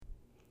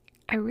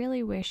I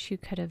really wish you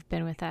could have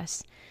been with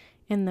us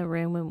in the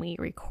room when we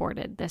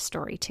recorded this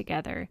story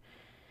together.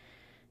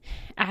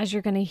 As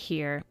you're going to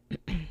hear,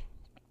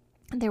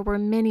 there were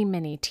many,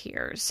 many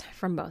tears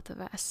from both of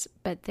us,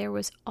 but there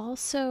was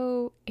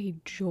also a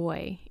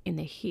joy in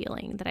the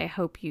healing that I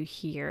hope you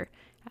hear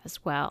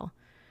as well.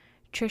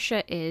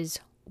 Tricia is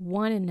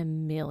one in a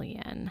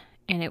million,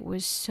 and it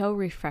was so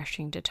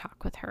refreshing to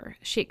talk with her.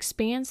 She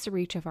expands the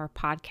reach of our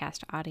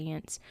podcast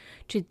audience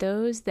to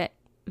those that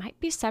might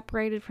be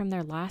separated from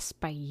their loss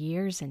by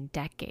years and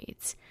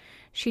decades.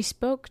 She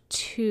spoke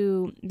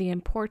to the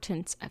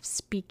importance of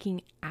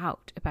speaking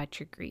out about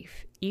your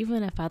grief,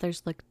 even if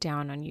others look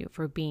down on you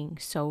for being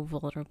so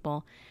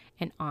vulnerable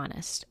and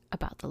honest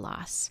about the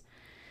loss.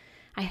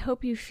 I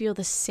hope you feel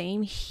the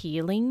same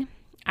healing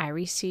I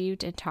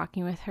received in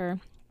talking with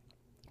her.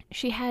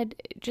 She had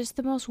just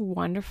the most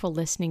wonderful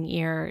listening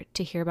ear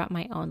to hear about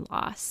my own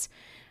loss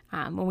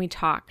when we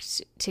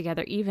talked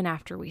together, even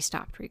after we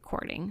stopped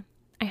recording.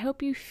 I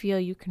hope you feel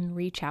you can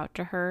reach out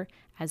to her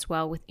as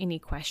well with any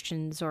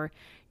questions or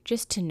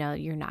just to know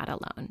you're not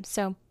alone.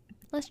 So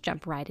let's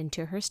jump right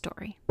into her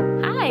story.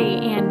 Hi,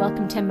 and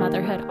welcome to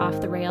Motherhood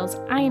Off the Rails.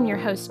 I am your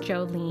host,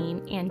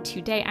 Jolene, and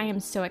today I am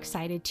so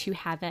excited to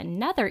have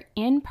another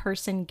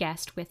in-person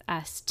guest with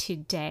us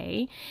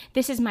today.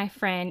 This is my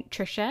friend,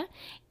 Tricia,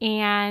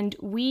 and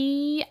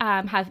we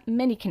have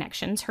many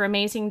connections. Her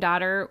amazing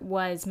daughter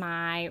was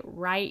my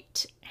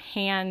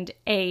right-hand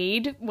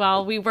aide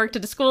while we worked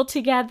at a school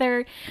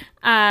together.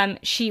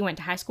 She went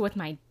to high school with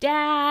my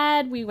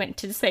dad. We went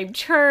to the same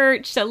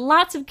church, so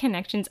lots of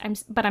connections.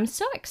 But I'm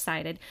so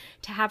excited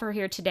to have her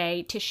here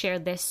today to share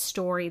this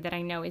story that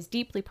I know is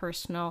deeply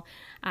personal,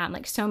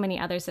 like so many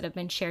others that have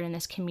been shared in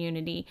this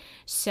community.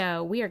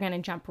 So we are going to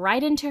jump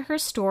right into her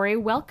story.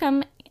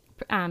 Welcome,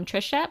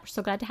 Tricia. We're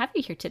so glad to have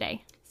you here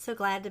today. So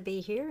glad to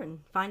be here and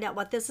find out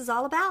what this is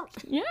all about.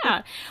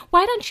 Yeah.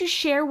 Why don't you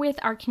share with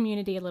our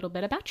community a little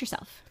bit about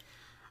yourself?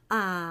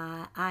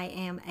 I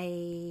am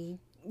a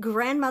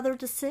grandmother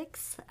to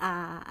 6.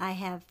 I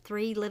have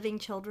 3 living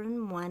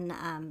children,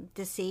 one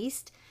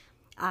deceased.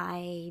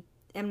 I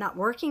am not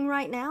working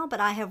right now, but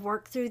I have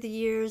worked through the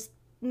years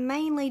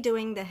mainly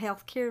doing the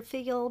healthcare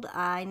field.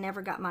 I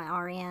never got my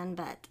RN,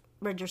 but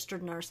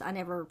registered nurse. I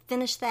never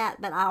finished that,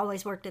 but I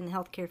always worked in the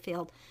healthcare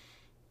field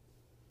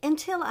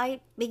until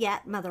I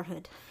begat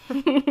motherhood.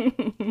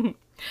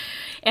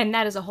 And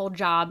that is a whole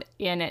job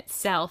in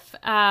itself.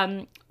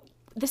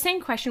 The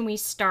same question we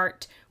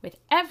start with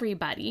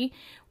everybody.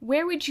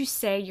 Where would you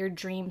say your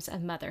dreams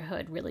of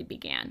motherhood really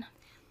began?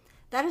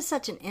 That is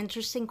such an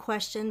interesting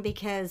question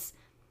because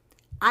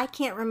I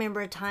can't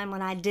remember a time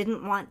when I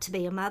didn't want to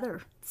be a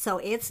mother. So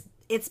it's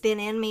been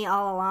in me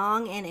all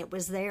along, and it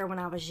was there when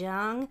I was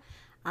young.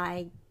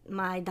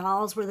 My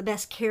dolls were the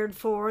best cared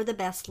for, the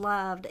best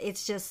loved.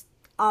 It's just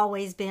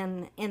always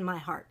been in my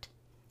heart.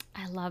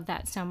 I love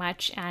that so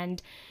much,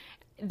 and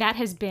that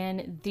has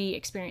been the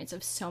experience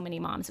of so many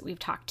moms that we've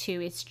talked to.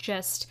 It's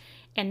just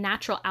a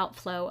natural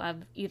outflow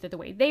of either the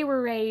way they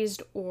were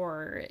raised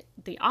or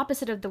the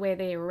opposite of the way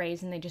they were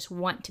raised, and they just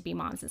want to be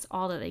moms. It's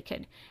all that they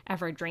could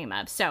ever dream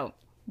of. So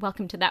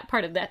welcome to that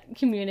part of that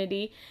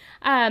community.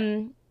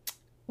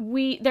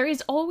 There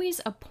is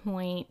always a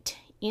point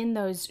in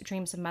those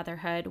dreams of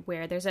motherhood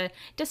where there's a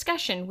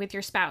discussion with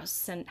your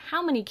spouse and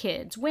how many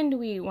kids, when do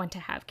we want to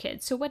have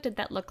kids? So what did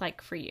that look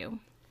like for you?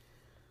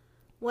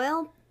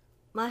 Well,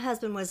 my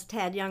husband was a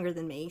tad younger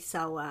than me,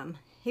 so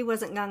he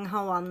wasn't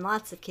gung-ho on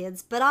lots of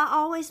kids, but I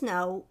always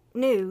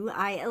knew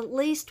I at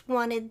least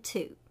wanted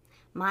 2.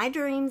 My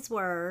dreams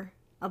were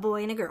a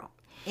boy and a girl,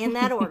 in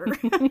that order.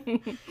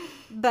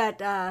 But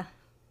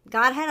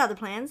God had other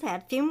plans,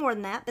 had a few more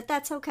than that, but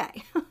that's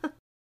okay.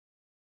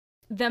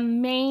 The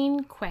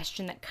main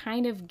question that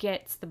kind of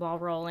gets the ball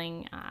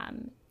rolling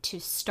to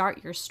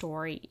start your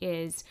story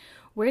is,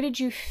 where did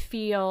you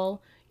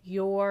feel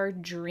your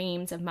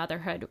dreams of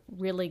motherhood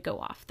really go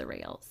off the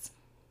rails?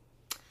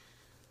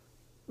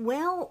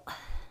 Well,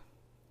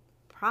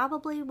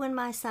 probably when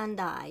my son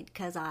died,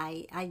 because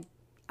I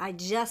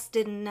just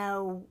didn't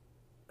know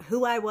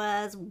who I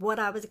was, what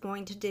I was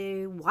going to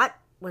do, what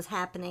was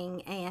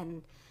happening,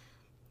 and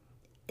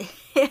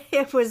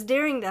it was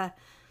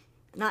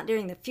not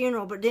during the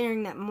funeral, but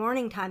during that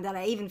morning time that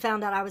I even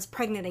found out I was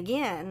pregnant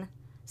again.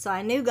 So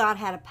I knew God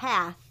had a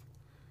path,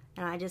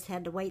 and I just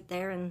had to wait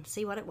there and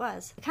see what it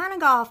was. It kind of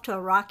got off to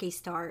a rocky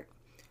start.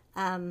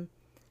 I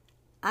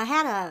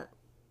had a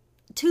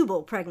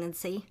tubal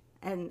pregnancy,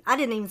 and I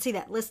didn't even see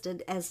that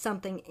listed as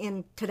something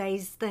in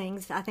today's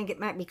things. I think it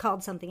might be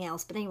called something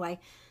else. But anyway,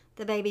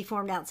 the baby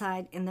formed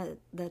outside in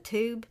the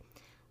tube.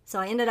 So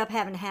I ended up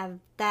having to have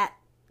that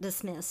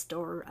dismissed,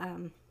 or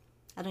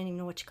I don't even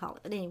know what you call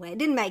it. But anyway, I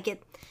didn't make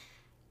it.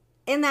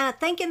 And then I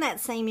think in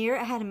that same year,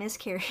 I had a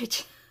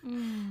miscarriage.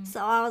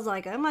 So I was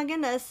like, oh my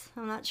goodness,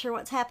 I'm not sure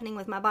what's happening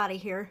with my body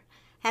here.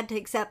 Had to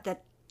accept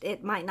that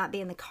it might not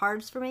be in the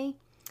cards for me.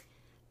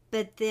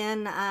 But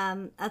then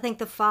I think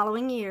the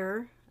following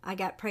year, I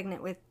got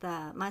pregnant with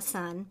my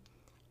son.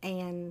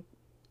 And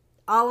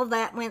all of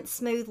that went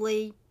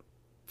smoothly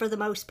for the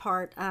most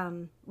part,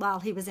 while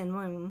he was in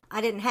womb.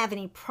 I didn't have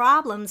any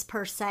problems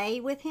per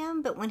se with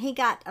him, but when I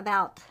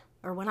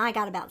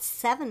got about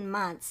 7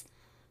 months,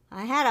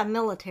 I had a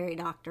military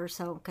doctor,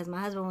 so because my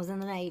husband was in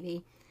the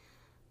Navy.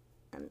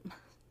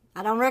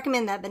 I don't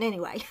recommend that, but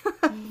anyway,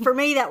 for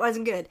me, that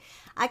wasn't good.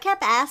 I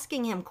kept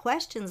asking him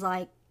questions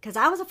like, because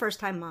I was a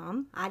first-time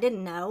mom. I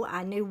didn't know.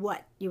 I knew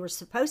what you were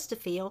supposed to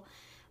feel,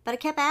 but I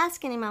kept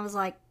asking him. I was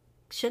like,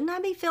 shouldn't I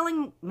be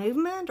feeling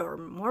movement or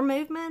more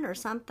movement or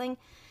something?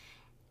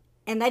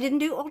 And they didn't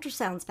do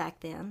ultrasounds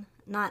back then,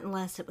 not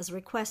unless it was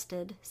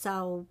requested.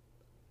 So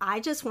I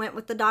just went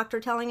with the doctor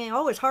telling me,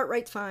 oh, his heart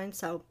rate's fine.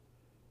 So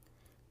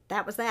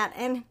that was that.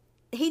 And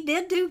he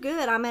did do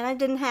good. I mean, I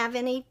didn't have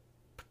any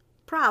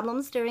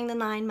problems during the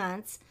 9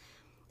 months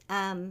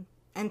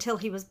until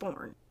he was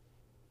born.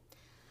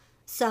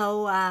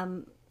 So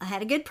I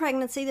had a good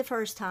pregnancy the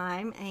first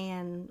time,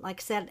 and like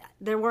I said,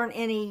 there weren't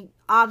any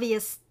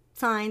obvious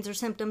signs or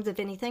symptoms of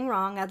anything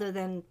wrong other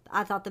than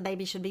I thought the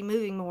baby should be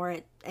moving more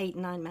at 8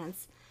 and 9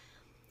 months.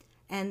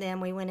 And then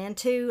we went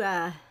into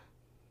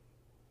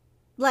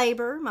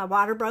labor. My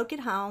water broke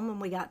at home when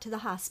we got to the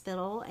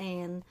hospital,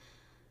 and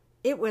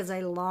it was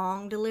a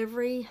long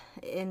delivery,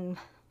 and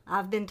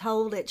I've been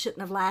told it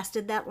shouldn't have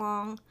lasted that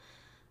long.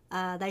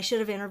 They should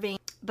have intervened.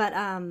 But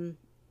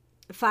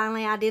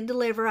finally I did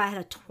deliver. I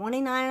had a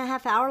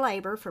 29.5-hour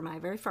labor for my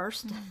very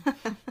first,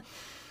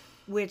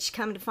 which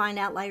come to find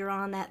out later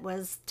on that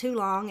was too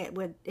long.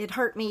 It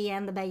hurt me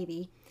and the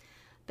baby.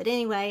 But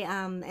anyway,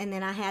 and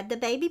then I had the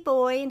baby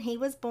boy, and he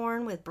was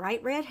born with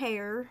bright red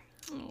hair,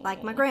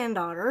 like my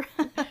granddaughter.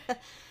 But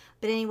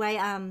anyway,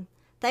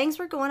 things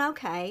were going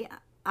okay.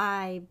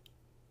 I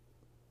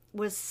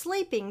was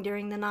sleeping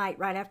during the night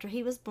right after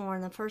he was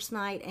born, the first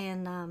night,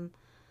 and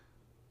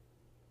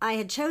I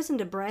had chosen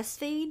to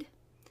breastfeed,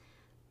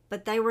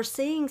 but they were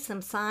seeing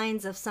some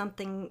signs of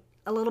something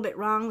a little bit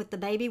wrong with the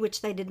baby,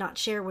 which they did not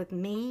share with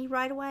me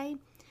right away.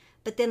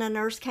 But then a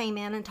nurse came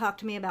in and talked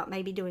to me about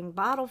maybe doing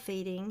bottle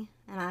feeding,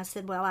 and I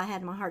said, well, I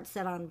had my heart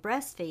set on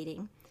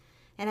breastfeeding.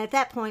 And at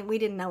that point, we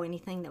didn't know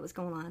anything that was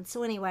going on.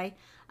 So anyway,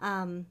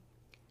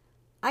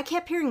 I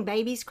kept hearing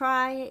babies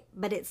cry,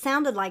 but it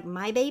sounded like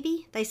my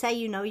baby. They say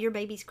you know your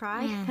baby's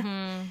cry.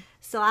 Mm-hmm.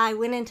 So I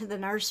went into the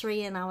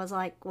nursery, and I was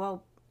like,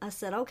 well, I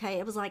said, okay.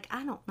 It was like,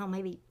 I don't know,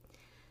 maybe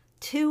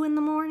 2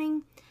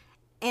 a.m.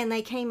 And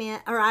they came in,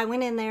 or I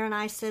went in there, and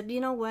I said, you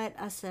know what?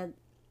 I said,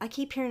 I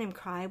keep hearing him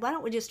cry. Why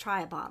don't we just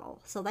try a bottle?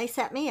 So they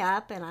set me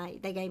up,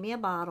 and they gave me a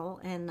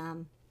bottle,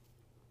 and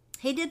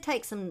he did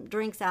take some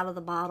drinks out of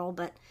the bottle,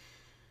 but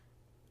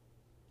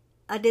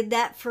I did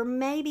that for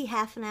maybe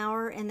half an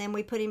hour, and then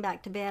we put him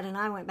back to bed, and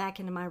I went back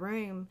into my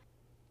room.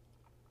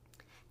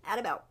 At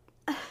about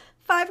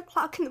 5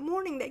 o'clock in the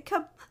morning, they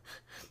come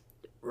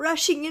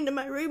rushing into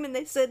my room, and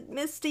they said,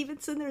 Miss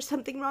Stevenson, there's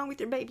something wrong with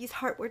your baby's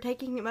heart. We're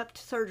taking him up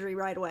to surgery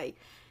right away.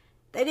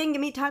 They didn't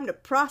give me time to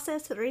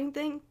process it or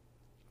anything.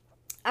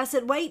 I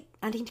said, wait,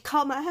 I need to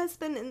call my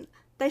husband, and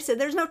they said,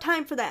 there's no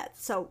time for that.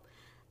 So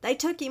they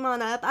took him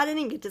on up. I didn't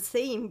even get to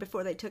see him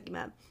before they took him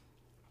up.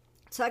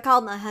 So I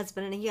called my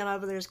husband, and he got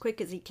over there as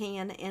quick as he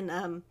can,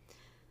 and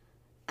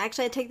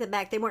actually I take that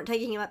back. They weren't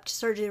taking him up to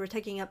surgery. They were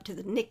taking him up to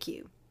the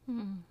NICU.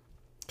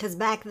 Because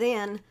back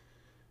then,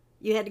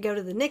 you had to go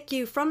to the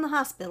NICU from the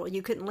hospital.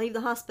 You couldn't leave the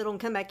hospital and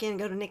come back in and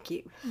go to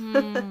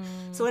NICU.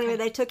 So anyway,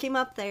 they took him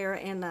up there,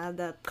 and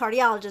the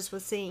cardiologist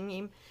was seeing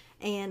him.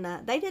 And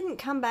they didn't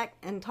come back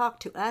and talk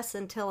to us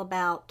until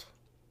about,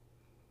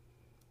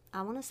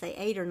 I want to say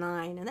 8 or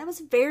 9. And that was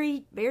a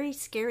very, very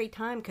scary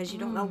time because you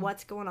don't know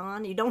what's going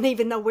on. You don't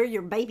even know where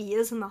your baby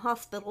is in the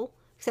hospital,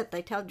 except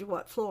they told you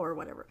what floor or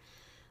whatever.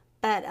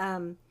 But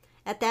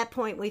at that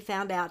point, we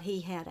found out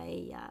he had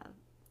a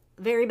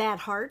very bad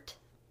heart.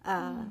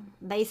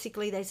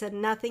 Basically, they said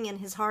nothing in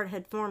his heart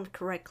had formed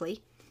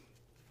correctly.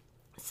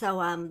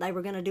 So they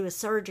were going to do a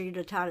surgery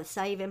to try to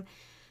save him.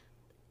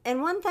 And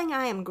one thing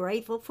I am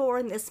grateful for,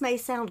 and this may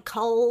sound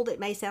cold, it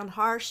may sound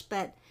harsh,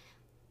 but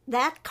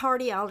that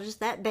cardiologist,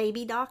 that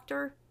baby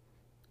doctor,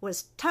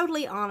 was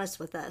totally honest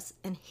with us.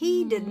 And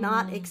he did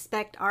not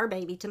expect our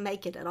baby to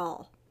make it at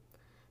all.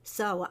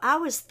 So I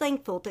was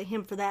thankful to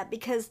him for that,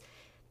 because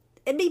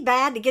it'd be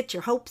bad to get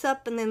your hopes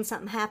up and then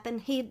something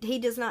happened. He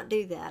does not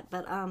do that.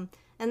 But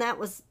and that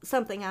was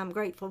something I'm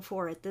grateful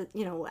for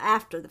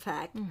after the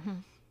fact. Mm-hmm.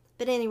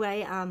 But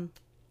anyway,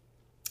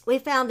 we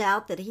found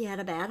out that he had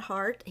a bad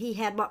heart. He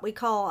had what we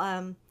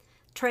call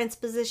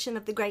transposition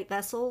of the great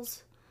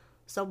vessels.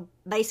 So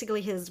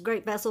basically his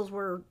great vessels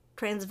were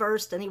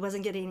transversed, and he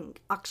wasn't getting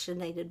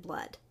oxygenated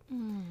blood.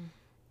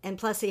 And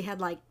plus he had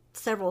like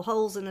several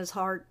holes in his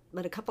heart,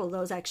 but a couple of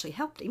those actually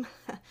helped him.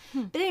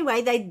 But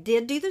anyway, they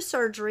did do the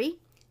surgery.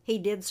 He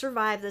did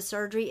survive the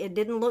surgery. It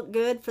didn't look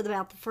good for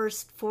about the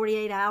first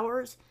 48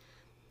 hours.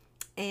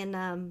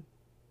 And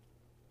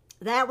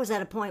that was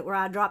at a point where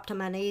I dropped to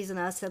my knees and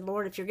I said,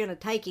 Lord, if you're going to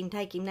take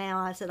him now.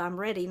 I said, I'm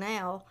ready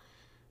now.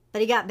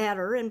 But he got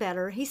better and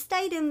better. He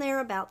stayed in there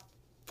about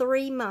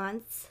 3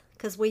 months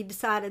because we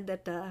decided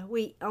that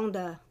we owned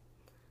a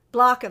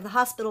block of the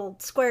hospital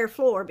square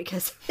floor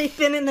because he'd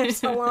been in there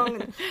so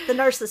long, and the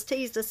nurses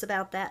teased us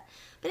about that.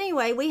 But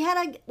anyway, we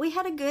had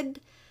a good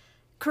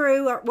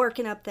crew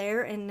working up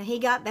there, and he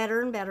got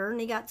better and better, and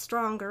he got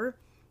stronger.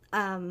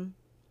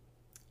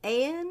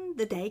 And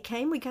the day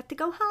came, we got to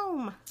go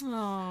home.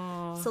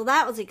 Aww. So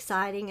that was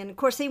exciting. And of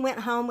course, he went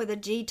home with a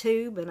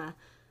G-tube and I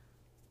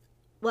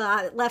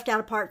left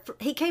out a part.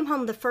 He came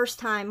home the first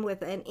time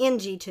with an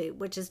NG tube,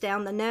 which is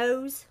down the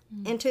nose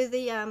into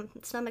the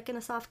stomach and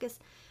esophagus.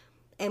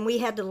 And we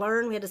had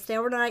to stay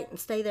overnight and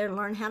stay there and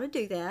learn how to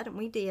do that. And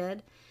we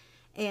did.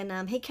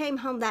 And he came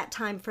home that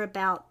time for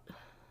about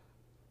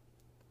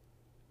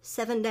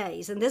 7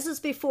 days. And this is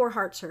before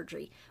heart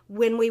surgery.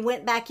 When we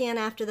went back in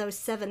after those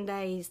 7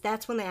 days,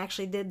 that's when they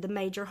actually did the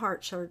major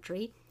heart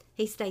surgery.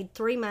 He stayed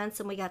 3 months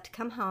and we got to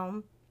come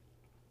home.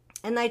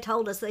 And they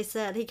told us, they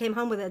said he came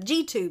home with a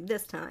G-tube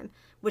this time,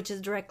 which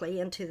is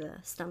directly into the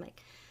stomach.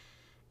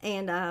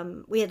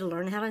 And we had to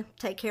learn how to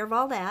take care of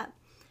all that.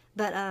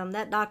 But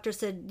that doctor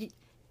said,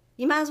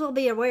 you might as well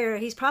be aware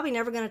he's probably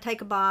never going to take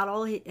a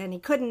bottle, and he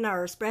couldn't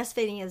nurse.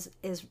 Breastfeeding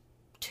is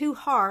too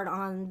hard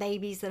on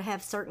babies that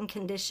have certain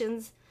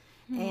conditions,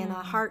 and a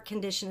heart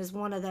condition is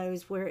one of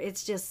those where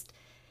it's just,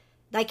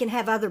 they can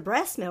have other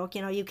breast milk,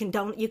 you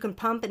can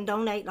pump and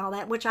donate and all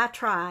that, which I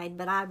tried,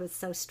 but I was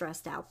so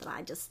stressed out that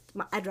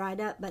I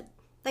dried up. But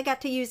they got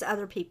to use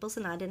other people's,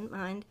 and I didn't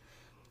mind.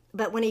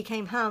 But when he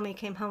came home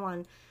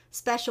on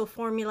special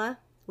formula,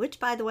 which,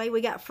 by the way,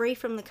 we got free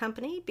from the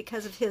company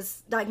because of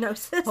his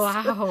diagnosis.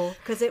 Wow.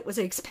 Because it was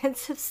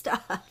expensive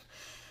stuff.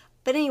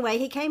 But anyway,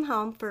 he came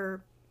home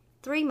for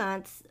 3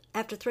 months,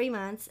 after 3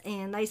 months,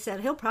 and they said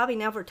he'll probably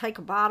never take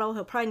a bottle.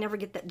 He'll probably never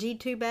get that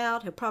G-tube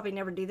out. He'll probably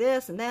never do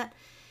this and that.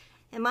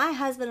 And my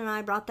husband and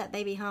I brought that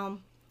baby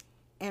home,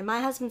 and my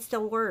husband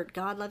still worked.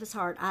 God love his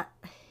heart.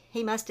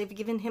 He must have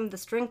given him the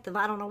strength of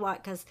I don't know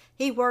what, because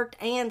he worked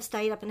and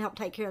stayed up and helped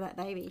take care of that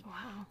baby.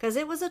 Wow. Because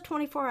it was a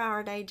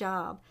 24-hour-a-day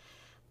job.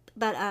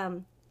 But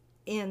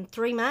in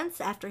 3 months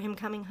after him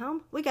coming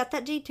home, we got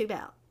that G-tube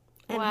out.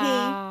 And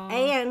wow.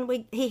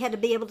 he had to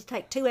be able to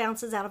take 2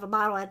 ounces out of a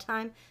bottle at a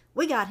time.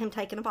 We got him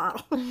taking a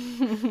bottle.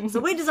 So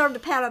we deserved a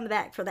pat on the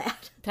back for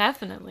that.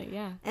 Definitely,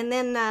 yeah. And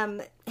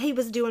then he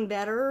was doing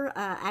better,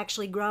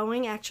 actually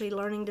growing, actually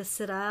learning to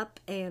sit up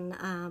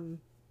and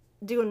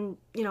doing,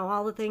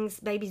 all the things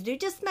babies do,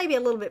 just maybe a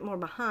little bit more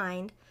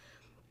behind.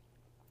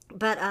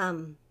 But,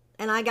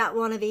 and I got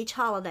one of each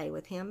holiday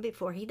with him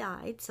before he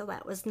died, so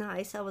that was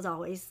nice. I was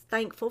always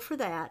thankful for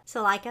that.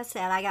 So like I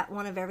said, I got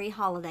one of every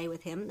holiday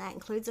with him. That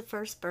includes a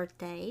first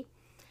birthday.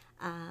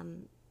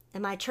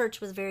 And my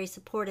church was very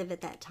supportive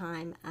at that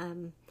time,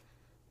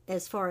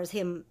 as far as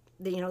him,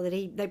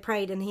 that they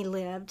prayed and he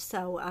lived.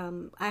 So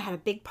I had a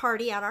big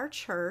party at our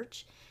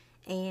church,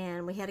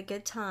 and we had a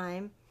good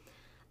time.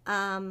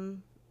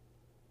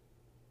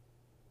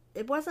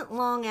 It wasn't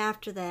long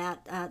after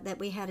that that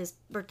we had his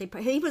birthday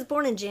party. He was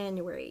born in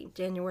January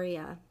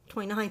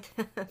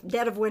 29th,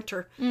 dead of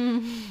winter.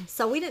 Mm-hmm.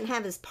 So we didn't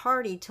have his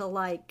party till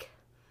I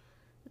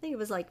think it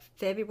was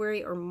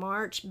February or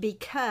March,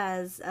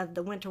 because of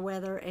the winter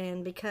weather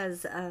and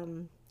because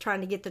trying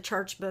to get the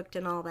church booked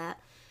and all that.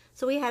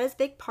 So we had his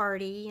big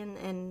party,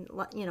 and a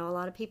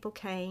lot of people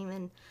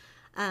came,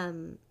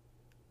 and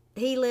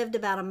he lived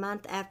about a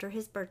month after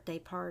his birthday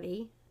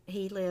party.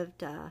 He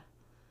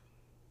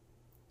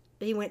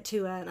went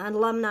to an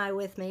alumni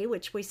with me,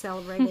 which we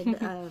celebrated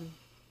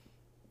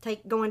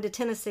going to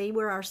Tennessee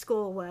where our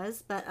school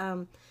was. But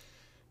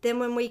then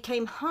when we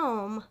came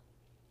home,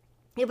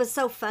 it was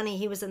so funny.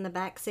 He was in the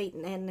back seat,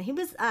 and he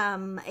was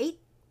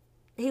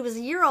he was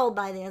a year old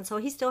by then, so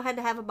he still had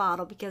to have a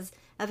bottle because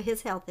of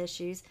his health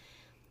issues.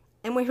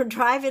 And we were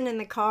driving in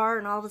the car,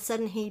 and all of a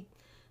sudden he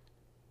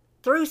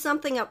threw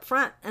something up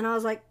front, and I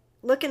was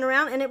looking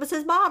around, and it was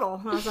his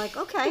bottle. And I was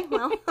okay,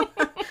 well,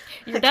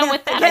 you're done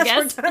with that, I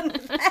guess. We're done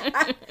with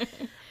that.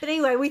 But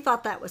anyway, we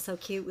thought that was so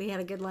cute. We had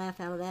a good laugh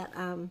out of that.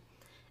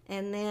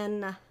 And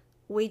then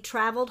we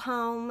traveled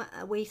home.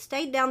 We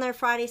stayed down there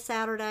Friday,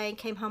 Saturday, and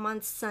came home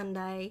on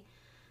Sunday.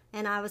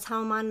 And I was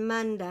home on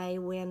Monday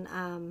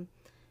when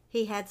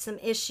he had some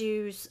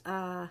issues.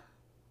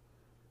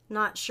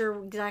 Not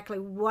sure exactly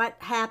what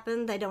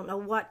happened. They don't know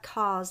what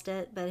caused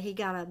it, but he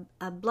got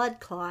a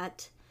blood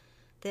clot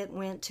that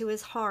went to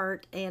his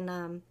heart. And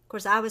of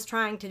course, I was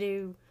trying to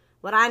do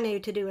what I knew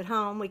to do at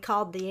home. We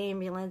called the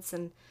ambulance,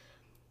 and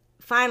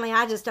finally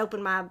I just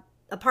opened my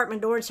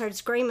apartment door and started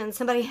screaming,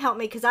 somebody help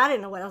me, because I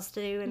didn't know what else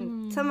to do.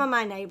 And some of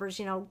my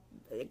neighbors,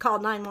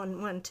 called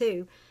 911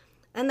 too.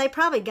 And they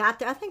probably got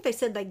there. I think they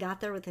said they got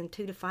there within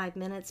 2 to 5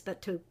 minutes,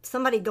 but to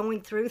somebody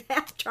going through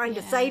that, trying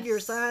to save your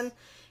son,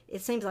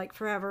 it seems like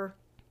forever.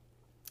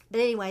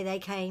 But anyway, they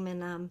came,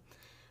 and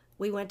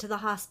we went to the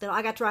hospital.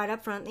 I got to ride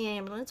up front in the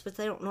ambulance, which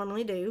they don't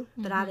normally do,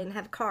 but I didn't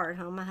have a car at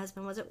home. My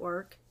husband was at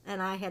work,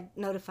 and I had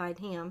notified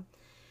him.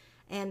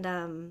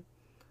 And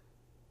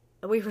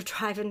we were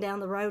driving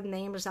down the road in the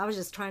ambulance. I was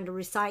just trying to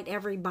recite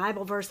every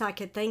Bible verse I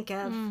could think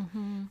of,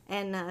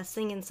 and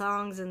singing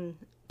songs, and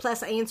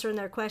plus answering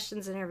their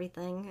questions and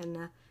everything.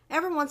 And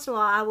every once in a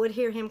while, I would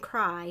hear him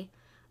cry.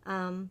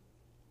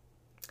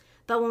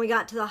 But when we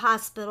got to the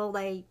hospital,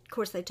 of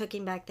course, they took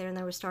him back there and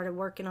they started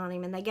working on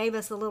him. And they gave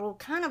us a little,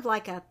 kind of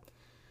like a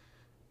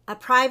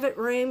private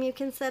room you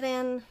can sit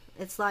in.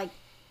 It's like,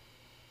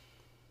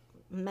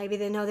 maybe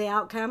they know the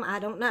outcome. I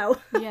don't know.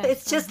 Yes.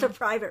 It's just a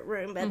private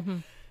room. But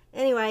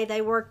anyway,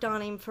 they worked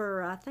on him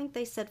for, I think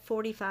they said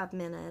 45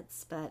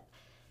 minutes. But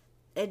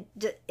it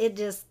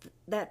just,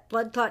 that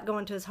blood clot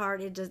going to his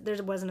heart,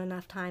 there wasn't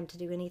enough time to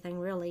do anything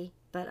really.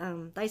 But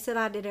they said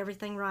I did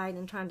everything right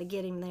in trying to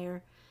get him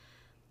there.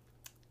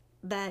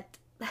 But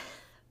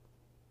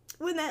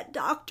when that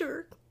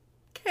doctor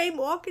came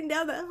walking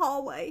down that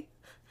hallway,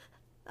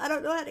 I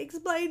don't know how to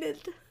explain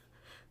it,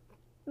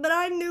 but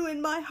I knew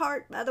in my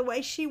heart by the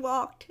way she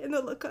walked and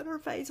the look on her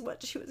face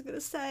what she was going to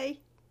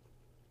say.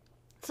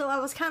 So I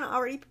was kind of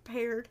already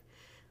prepared.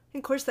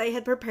 And of course, they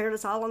had prepared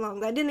us all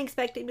along. I didn't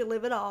expect him to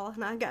live at all,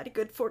 and I got a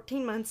good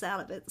 14 months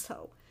out of it.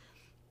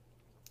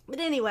 But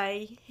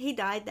anyway, he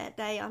died that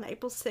day on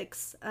April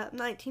 6,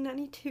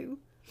 1992.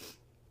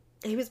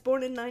 He was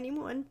born in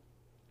 91.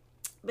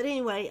 But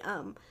anyway,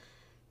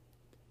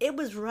 it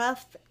was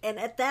rough. And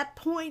at that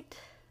point,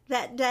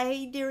 that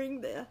day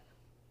during the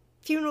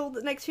funeral,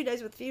 the next few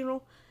days with the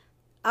funeral,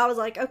 I was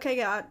like, okay,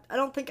 God, I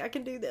don't think I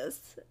can do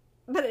this.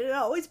 But it had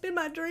always been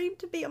my dream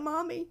to be a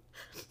mommy.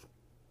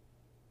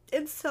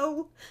 And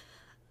so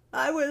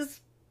I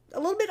was a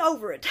little bit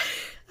over it.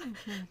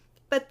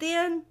 But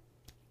then,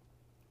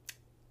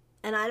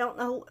 and I don't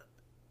know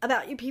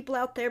about you people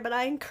out there, but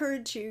I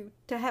encourage you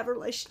to have a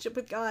relationship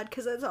with God,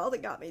 because that's all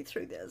that got me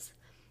through this.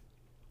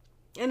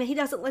 And he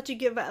doesn't let you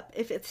give up.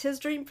 If it's his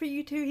dream for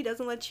you too, he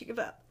doesn't let you give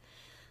up.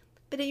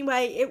 But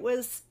anyway, it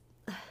was,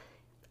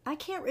 I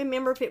can't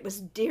remember if it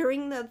was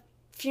during the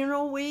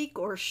funeral week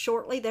or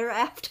shortly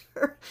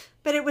thereafter,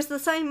 but it was the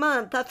same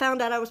month I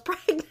found out I was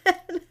pregnant.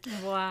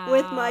 Wow.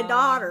 With my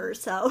daughter.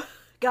 So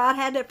God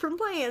had different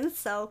plans.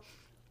 So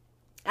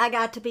I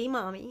got to be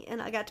mommy,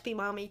 and I got to be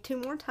mommy 2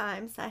 more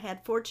times. I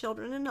had 4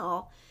 children in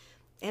all,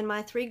 and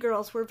my 3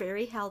 girls were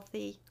very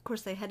healthy. Of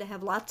course, they had to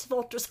have lots of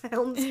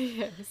ultrasounds,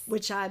 yes,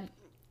 which I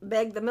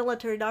begged the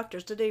military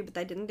doctors to do, but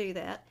they didn't do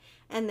that.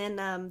 And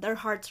then their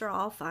hearts are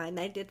all fine.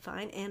 They did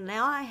fine. And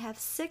now I have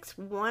 6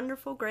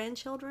 wonderful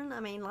grandchildren. I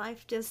mean,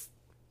 life just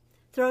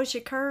throws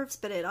you curves,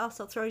 but it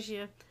also throws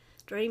you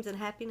dreams and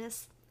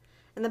happiness.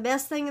 And the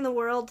best thing in the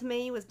world to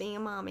me was being a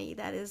mommy.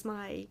 That is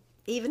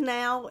even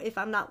now, if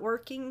I'm not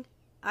working,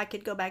 I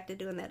could go back to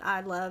doing that.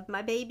 I love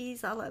my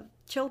babies. I love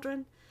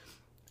children.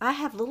 I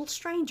have little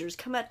strangers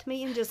come up to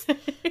me and just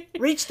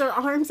reach their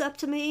arms up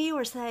to me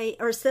or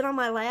sit on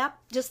my lap.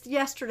 Just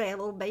yesterday, a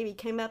little baby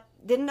came up,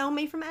 didn't know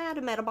me from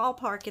Adam, at a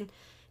ballpark, and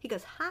he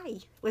goes, hi,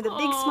 with a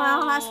big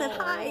smile, and I said,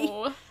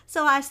 hi.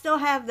 So I still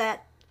have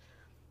that,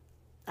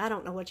 I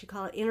don't know what you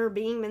call it, inner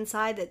beam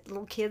inside that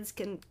little kids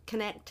can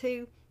connect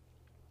to.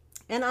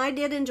 And I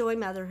did enjoy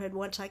motherhood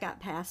once I got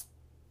past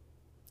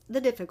the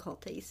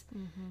difficulties.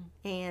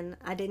 And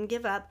I didn't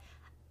give up.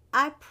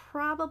 I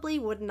probably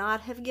would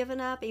not have given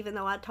up, even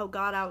though I told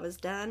God I was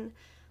done.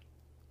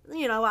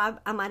 You know,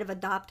 I might have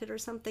adopted or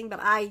something,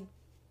 but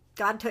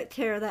God took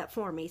care of that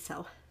for me,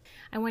 so.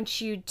 I want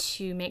you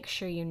to make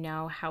sure you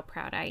know how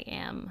proud I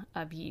am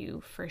of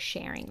you for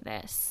sharing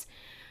this,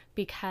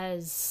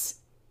 because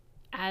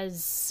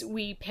as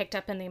we picked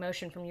up in the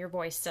emotion from your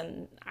voice,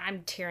 and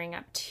I'm tearing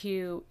up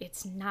too,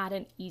 it's not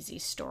an easy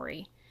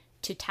story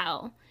to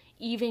tell,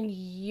 even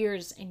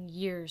years and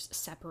years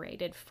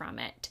separated from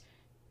it.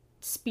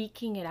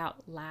 Speaking it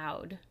out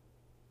loud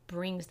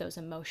brings those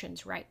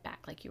emotions right back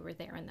like you were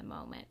there in the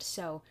moment.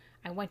 So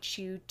I want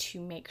you to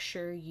make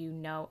sure you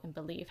know and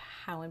believe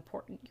how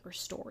important your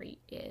story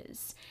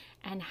is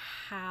and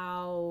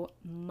how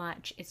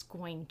much it's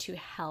going to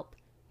help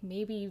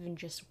maybe even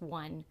just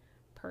one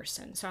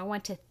person. So I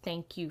want to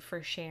thank you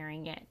for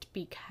sharing it,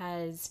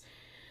 because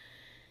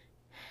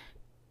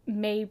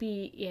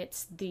maybe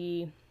it's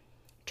the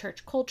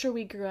church culture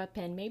we grew up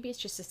in, maybe it's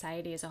just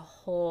society as a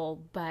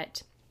whole,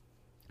 but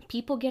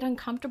people get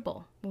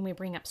uncomfortable when we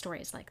bring up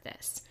stories like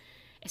this,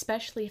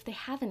 especially if they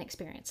haven't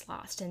experienced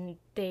loss, and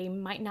they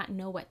might not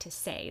know what to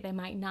say. They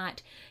might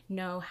not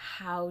know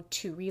how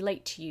to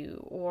relate to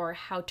you or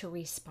how to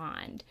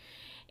respond.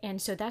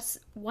 And so that's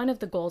one of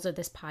the goals of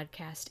this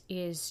podcast,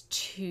 is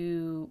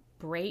to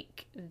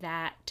break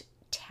that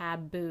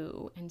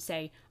taboo and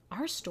say,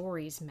 our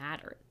stories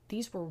matter.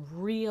 These were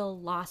real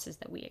losses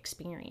that we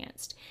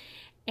experienced.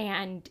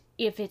 And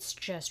if it's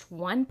just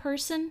one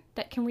person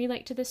that can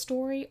relate to this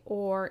story,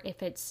 or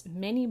if it's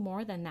many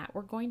more than that,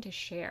 we're going to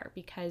share,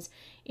 because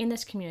in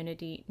this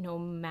community, no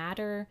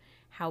matter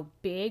how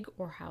big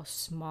or how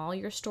small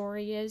your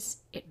story is,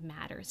 it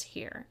matters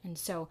here. And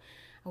so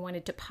I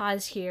wanted to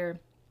pause here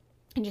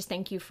and just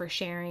thank you for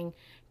sharing,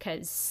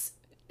 because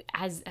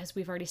as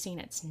we've already seen,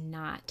 it's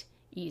not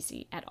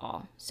easy at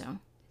all. So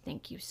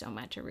thank you so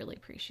much. I really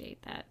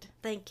appreciate that.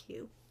 Thank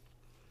you.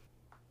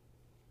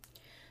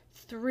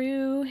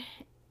 Through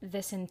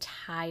this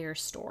entire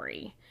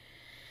story,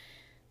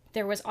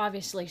 there was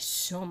obviously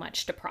so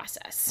much to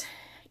process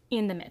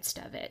in the midst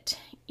of it,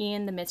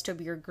 in the midst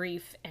of your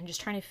grief, and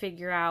just trying to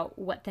figure out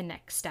what the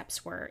next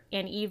steps were.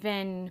 And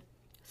even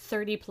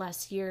 30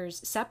 plus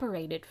years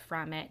separated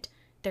from it,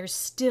 there's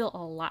still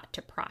a lot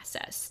to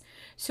process.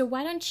 So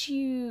why don't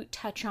you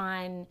touch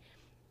on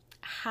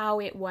how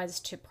it was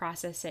to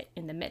process it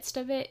in the midst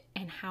of it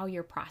and how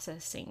you're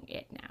processing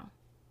it now?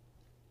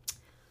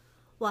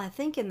 Well, I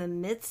think in the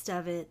midst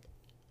of it,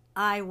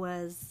 I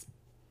was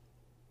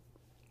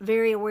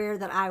very aware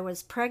that I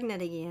was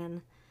pregnant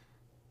again.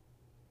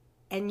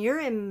 And your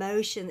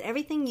emotion,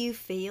 everything you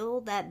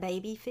feel, that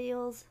baby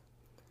feels.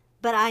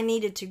 But I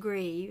needed to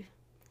grieve.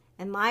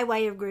 And my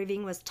way of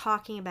grieving was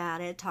talking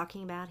about it,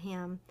 talking about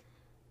him.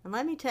 And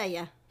let me tell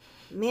you,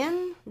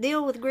 men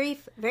deal with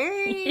grief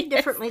very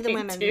differently than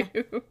women.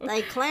 Do.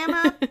 They clam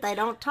up, they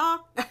don't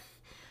talk.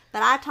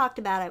 But I talked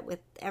about it with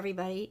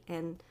everybody.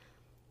 And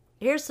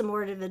here's some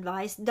word of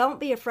advice. Don't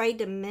be afraid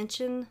to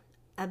mention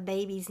a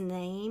baby's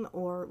name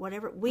or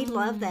whatever. We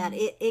love that.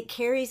 It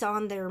carries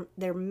on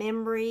their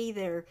memory,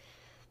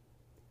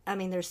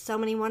 there's so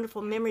many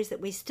wonderful memories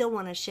that we still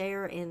want to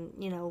share, and,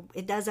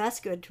 it does us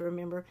good to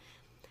remember.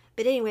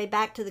 But anyway,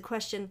 back to the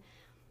question.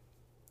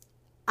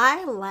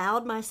 I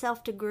allowed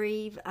myself to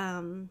grieve.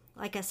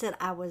 Like I said,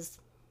 I was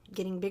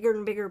getting bigger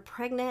and bigger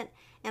pregnant,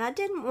 and I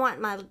didn't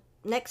want my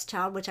next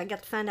child, which I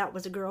got to find out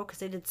was a girl because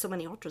they did so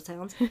many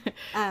ultrasounds.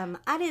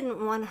 I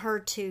didn't want her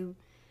to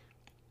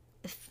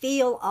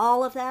feel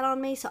all of that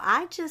on me, so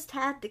I just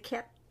had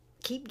to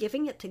keep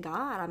giving it to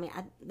God.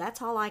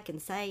 That's all I can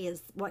say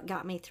is what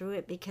got me through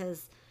it,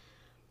 because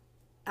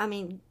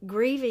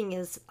grieving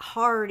is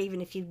hard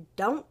even if you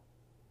don't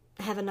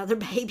have another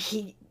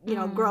baby,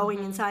 growing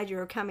inside you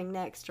or coming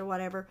next or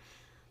whatever.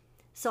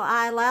 So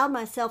I allowed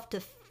myself to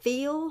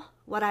feel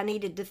what I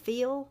needed to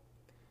feel,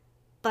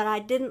 but I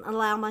didn't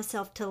allow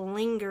myself to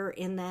linger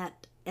in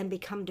that and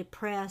become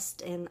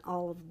depressed, and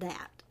all of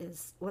that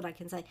is what I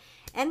can say.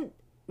 And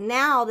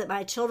now that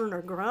my children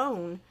are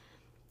grown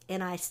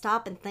and I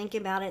stop and think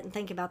about it and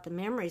think about the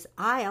memories,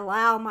 I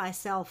allow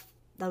myself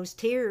those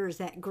tears,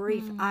 that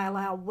grief. I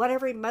allow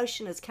whatever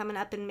emotion is coming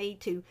up in me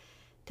to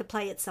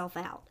play itself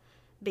out,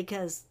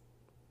 because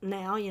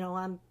now,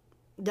 I'm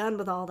done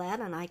with all that,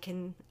 and I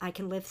can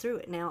live through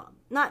it now.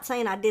 Not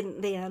saying I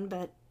didn't then,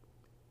 but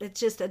it's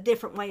just a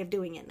different way of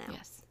doing it now.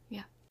 Yes.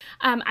 Yeah.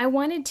 I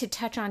wanted to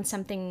touch on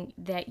something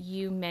that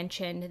you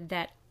mentioned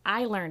that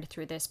I learned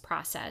through this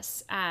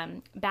process.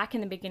 Back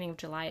in the beginning of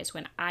July is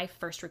when I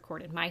first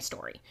recorded my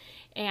story.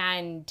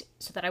 And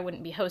so that I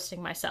wouldn't be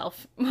hosting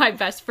myself, my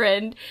best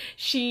friend,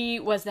 she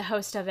was the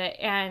host of it.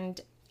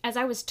 And as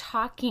I was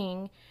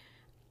talking,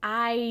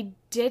 I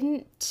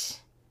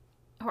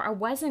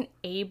wasn't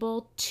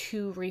able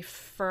to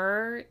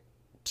refer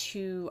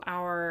to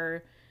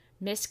our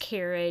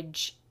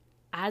miscarriage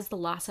as the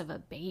loss of a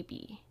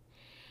baby.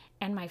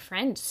 And my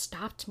friend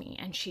stopped me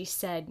and she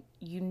said,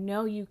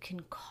 you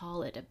can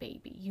call it a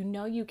baby.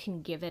 You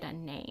can give it a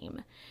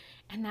name.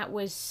 And that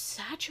was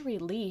such a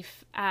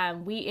relief.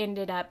 We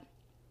ended up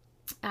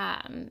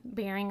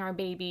burying our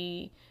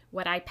baby,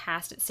 what I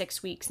passed at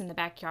 6 weeks, in the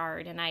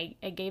backyard. And I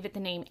gave it the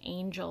name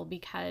Angel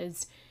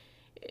because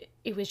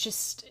it was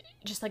just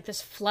like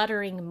this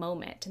fluttering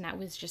moment. And that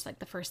was just like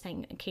the first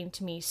thing that came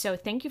to me. So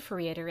thank you for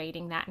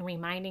reiterating that and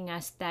reminding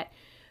us that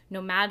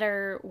no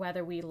matter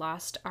whether we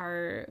lost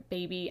our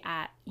baby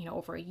at,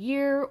 over a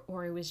year,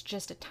 or it was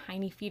just a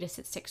tiny fetus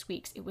at 6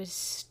 weeks, it was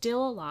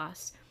still a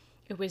loss.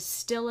 It was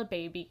still a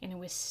baby, and it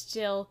was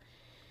still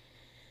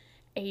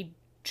a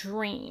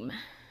dream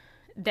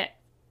that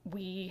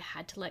we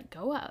had to let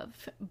go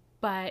of.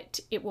 But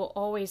it will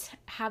always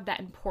have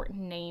that important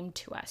name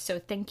to us. So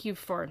thank you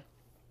for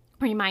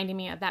reminding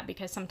me of that,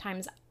 because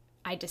sometimes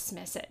I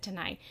dismiss it and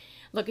I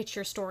look at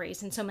your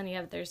stories and so many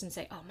others and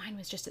say, oh, mine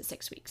was just at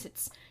 6 weeks.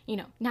 It's,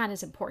 not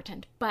as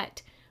important.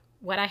 But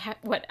what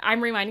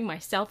I'm reminding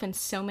myself and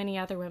so many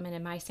other women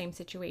in my same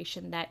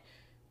situation, that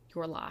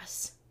your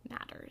loss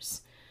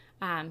matters.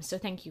 So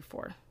thank you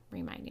for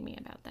reminding me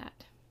about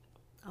that.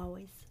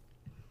 Always.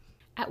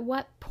 At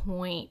what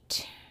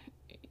point,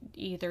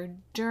 either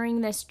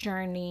during this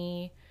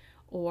journey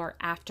or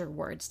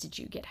afterwards, did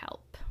you get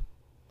help?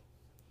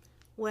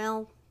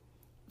 Well,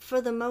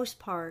 for the most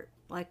part,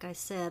 like I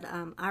said,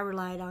 I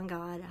relied on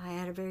God. I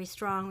had a very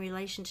strong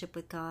relationship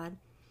with God.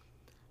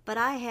 But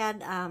I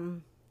had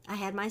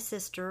my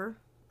sister.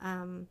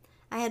 I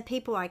had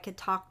people I could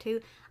talk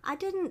to. I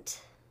didn't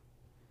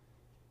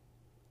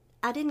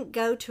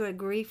go to a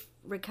grief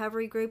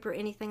recovery group or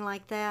anything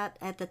like that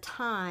at the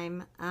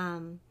time,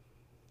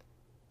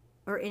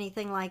 or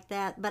anything like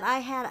that. But I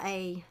had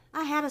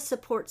a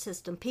support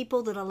system.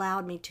 People that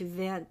allowed me to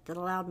vent, that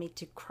allowed me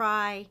to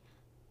cry.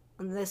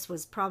 And this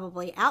was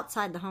probably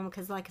outside the home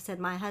because, like I said,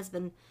 my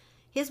husband,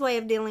 his way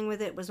of dealing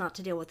with it was not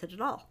to deal with it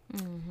at all.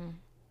 Mm-hmm.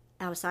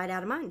 Out of sight,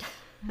 out of mind.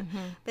 Mm-hmm.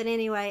 But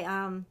anyway,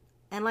 and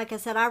like I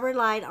said, I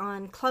relied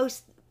on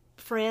close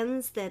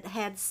friends that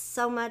had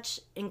so much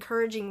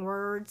encouraging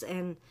words,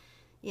 and,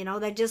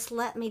 they just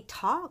let me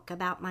talk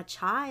about my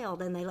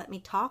child, and they let me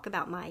talk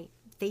about my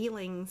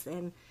feelings,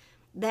 and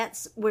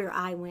that's where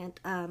I went.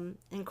 And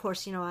of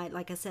course,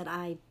 like I said,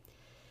 I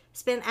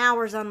spent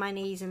hours on my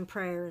knees in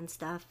prayer and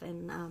stuff,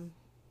 and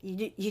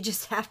you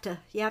just have to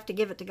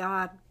give it to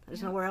God.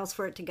 There's nowhere else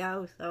for it to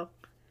go. So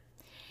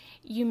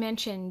you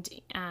mentioned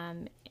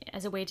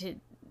as a way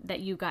that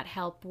you got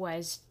help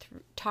was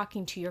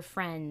talking to your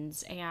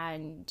friends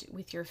and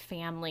with your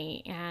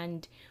family.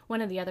 And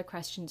one of the other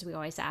questions we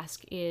always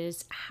ask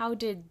is, how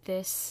did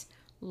this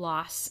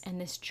loss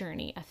and this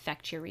journey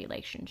affect your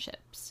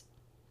relationships?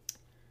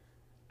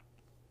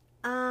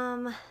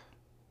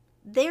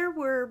 There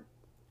were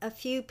a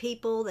few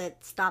people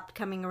that stopped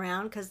coming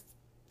around because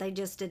they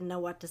just didn't know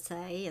what to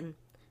say, and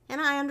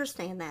I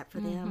understand that for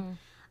them.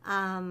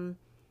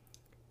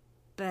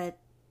 But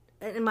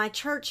in my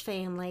church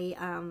family,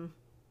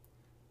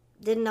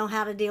 didn't know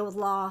how to deal with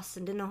loss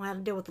and didn't know how to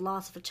deal with the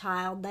loss of a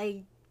child.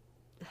 I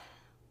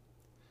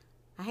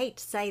hate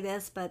to say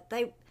this, but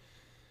they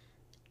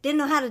didn't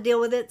know how to deal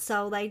with it,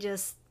 so they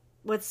just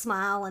would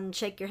smile and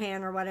shake your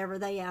hand or whatever.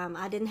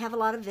 I didn't have a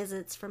lot of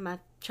visits from my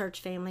church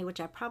family, which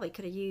I probably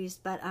could have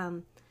used, but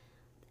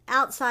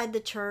outside the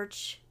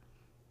church,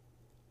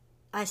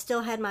 I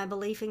still had my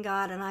belief in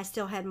God, and I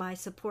still had my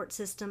support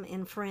system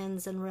in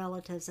friends and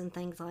relatives and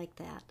things like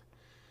that.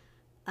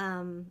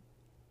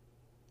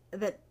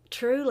 But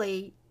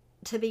truly,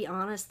 to be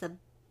honest,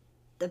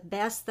 the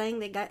best thing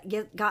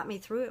that got me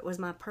through it was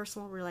my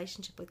personal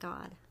relationship with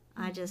God.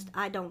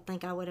 I don't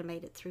think I would have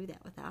made it through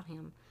that without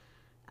him.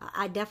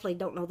 I definitely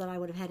don't know that I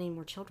would have had any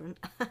more children.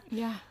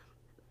 Yeah.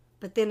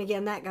 But then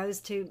again, that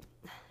goes to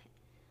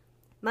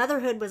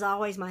motherhood was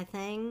always my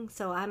thing,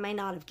 so I may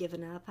not have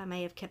given up. I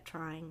may have kept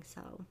trying.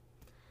 So,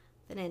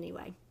 but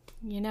anyway,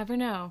 you never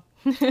know.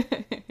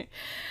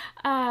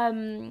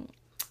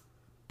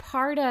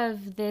 Part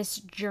of this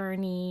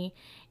journey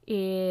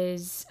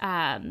is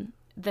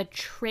the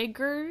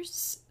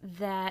triggers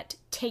that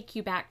take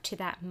you back to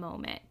that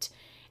moment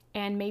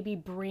and maybe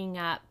bring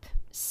up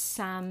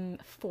some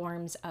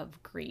forms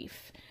of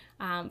grief.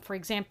 For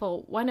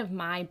example, one of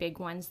my big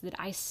ones that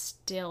I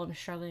still am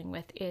struggling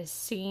with is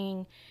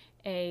seeing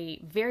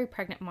a very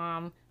pregnant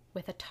mom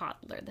with a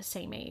toddler the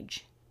same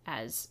age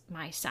as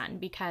my son,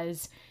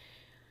 because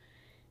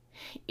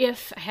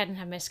if I hadn't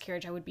had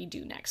miscarriage, I would be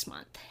due next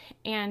month.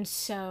 And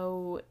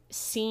so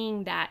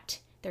seeing that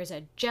there's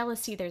a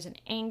jealousy, there's an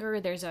anger,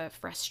 there's a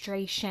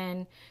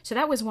frustration. So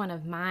that was one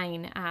of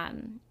mine.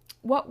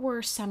 What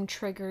were some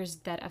triggers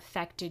that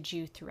affected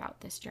you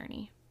throughout this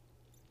journey?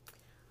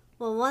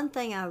 Well, one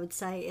thing I would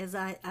say is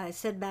I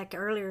said back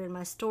earlier in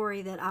my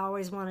story that I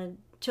always wanted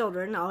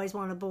children. I always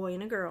wanted a boy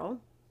and a girl.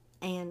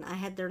 And I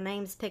had their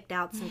names picked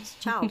out since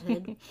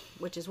childhood,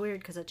 which is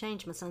weird because I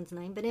changed my son's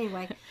name. But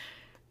anyway,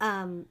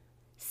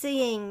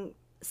 seeing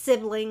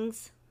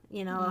siblings,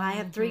 I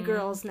have 3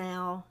 girls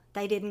now.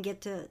 They didn't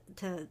get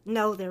to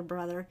know their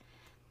brother.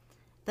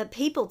 But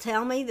people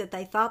tell me that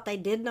they thought they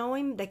did know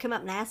him. They come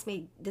up and ask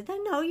me, did they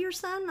know your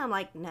son? I'm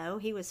like, no,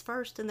 he was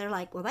first. And they're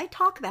like, well, they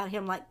talk about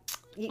him like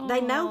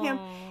they know him.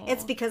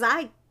 It's because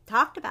I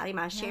talked about him.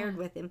 I shared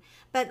with him.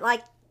 But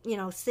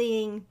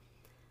seeing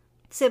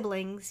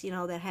siblings,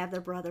 that have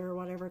their brother or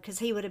whatever, because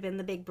he would have been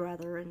the big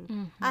brother.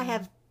 And I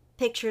have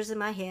pictures in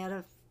my head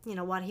of,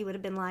 what he would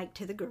have been like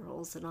to the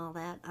girls and all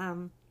that.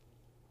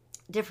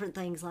 Different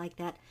things like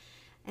that.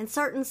 And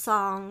certain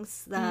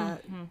songs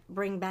that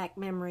bring back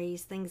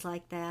memories, things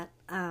like that.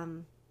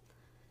 And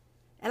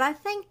I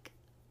think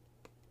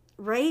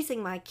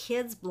raising my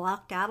kids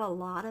blocked out a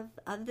lot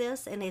of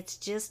this, and it's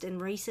just in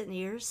recent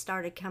years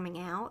started coming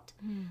out.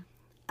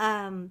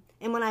 And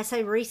when I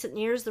say recent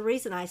years, the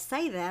reason I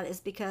say that is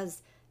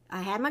because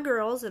I had my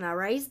girls and I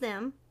raised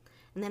them,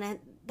 and then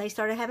they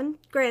started having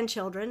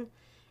grandchildren,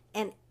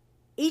 and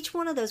each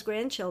one of those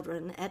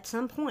grandchildren at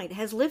some point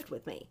has lived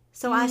with me.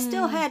 So I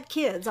still had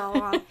kids all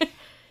along.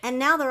 And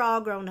now they're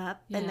all grown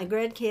up, and the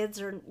grandkids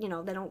are,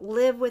 they don't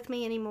live with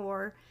me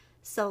anymore.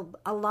 So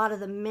a lot of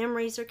the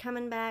memories are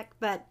coming back,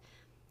 but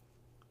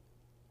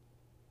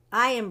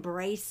I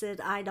embrace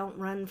it. I don't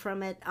run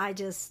from it. And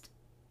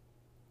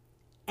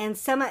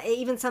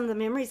even some of the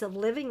memories of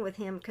living with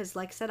him, because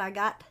like I said, I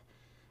got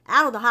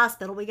out of the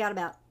hospital. We got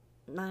about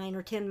 9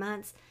 or 10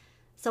 months.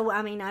 So,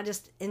 I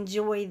just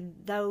enjoy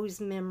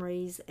those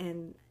memories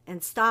and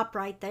stop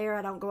right there.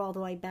 I don't go all the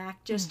way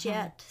back just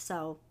yet.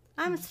 So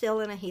I'm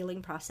still in a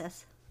healing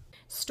process.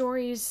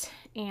 Stories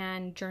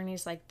and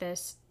journeys like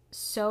this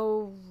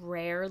so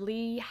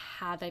rarely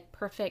have a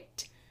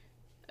perfect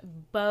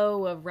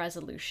bow of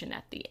resolution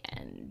at the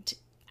end.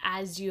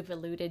 As you've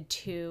alluded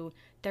to,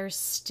 there's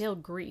still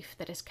grief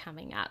that is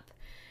coming up.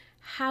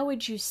 How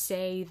would you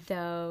say,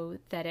 though,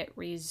 that it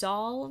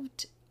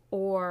resolved?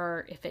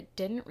 Or if it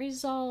didn't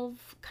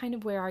resolve, kind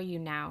of where are you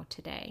now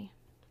today?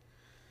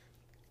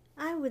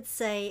 I would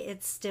say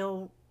it's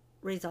still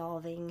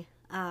resolving.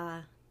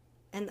 And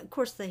of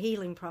course the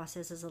healing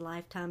process is a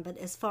lifetime, but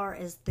as far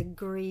as the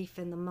grief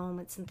and the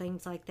moments and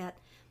things like that,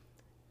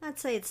 I'd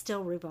say it's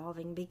still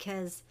revolving,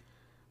 because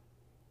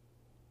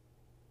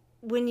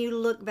when you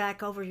look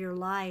back over your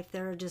life,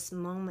 there are just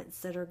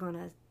moments that are going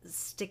to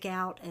stick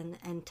out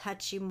and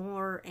touch you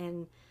more,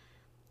 and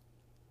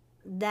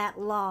that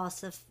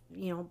loss of,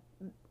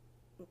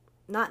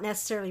 not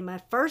necessarily my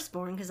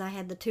firstborn, because I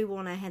had the two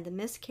when I had the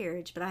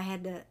miscarriage, but I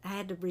had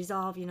to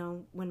resolve,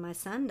 when my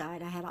son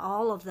died, I had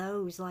all of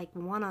those, like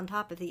one on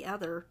top of the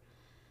other.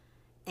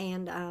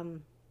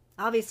 And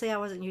obviously I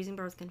wasn't using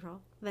birth control.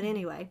 But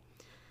anyway,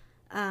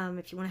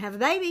 if you want to have a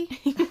baby,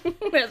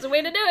 that's the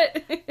way to do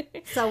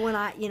it. So when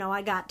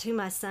I got to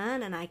my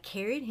son, and I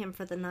carried him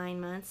for the 9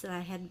 months, and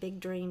I had big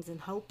dreams and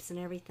hopes and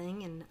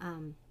everything.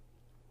 And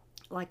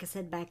like I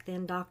said, back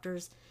then,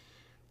 doctors,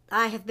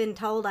 I have been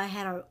told I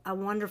had a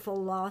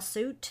wonderful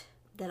lawsuit,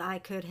 that I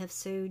could have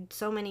sued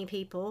so many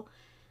people.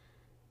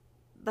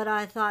 But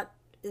I thought,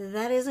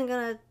 that isn't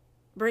going to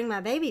bring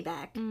my baby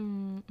back.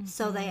 Mm-hmm.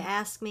 So they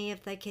asked me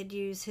if they could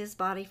use his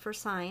body for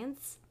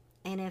science,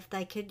 and if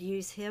they could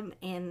use him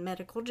in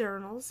medical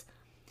journals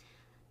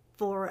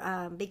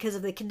for because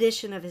of the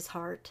condition of his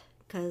heart.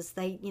 Because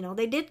they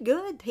did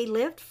good. He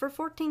lived for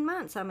 14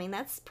 months. I mean,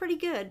 that's pretty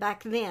good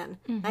back then.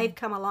 Mm-hmm. They've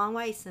come a long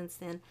way since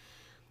then.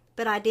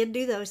 But I did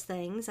do those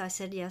things. I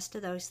said yes to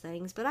those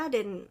things. But I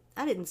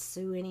didn't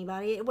sue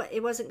anybody.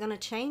 It wasn't going to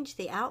change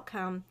the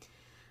outcome.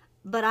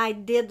 But I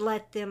did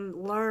let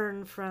them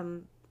learn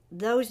from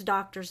those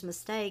doctors'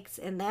 mistakes,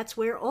 and that's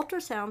where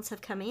ultrasounds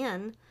have come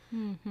in.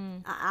 Mm-hmm.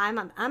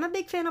 I'm a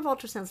big fan of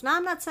ultrasounds. Now,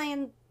 I'm not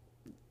saying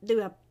do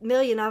 1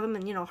 million of them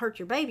and hurt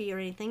your baby or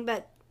anything,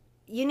 but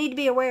you need to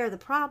be aware of the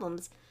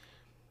problems,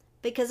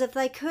 because if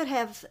they could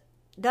have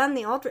done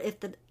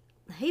the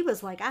he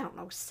was like, I don't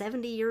know,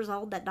 70 years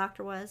old, that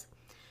doctor was,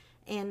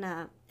 and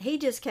he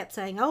just kept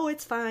saying, oh,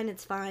 it's fine,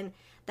 it's fine.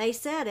 They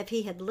said if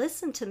he had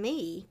listened to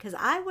me, because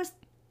I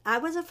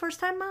was a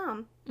first-time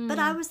mom, but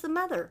I was the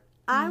mother.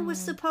 I was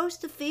supposed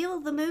to feel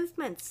the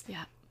movements.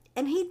 Yeah.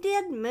 And he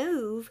did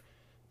move,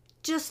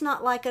 just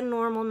not like a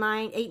normal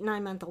 8,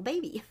 9 month old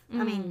baby.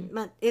 I mean,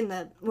 in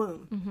the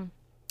womb. Mm-hmm.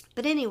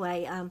 But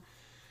anyway,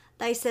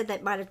 they said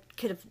that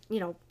could have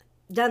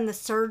done the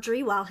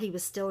surgery while he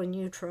was still in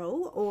utero,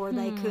 or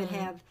they could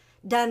have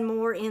done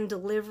more in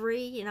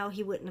delivery.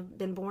 He wouldn't have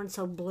been born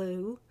so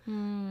blue.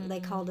 They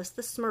called us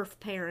the Smurf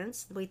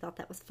parents. We thought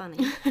that was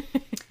funny.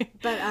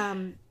 But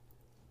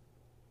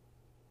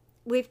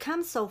we've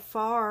come so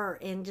far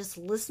in just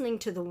listening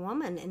to the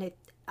woman. And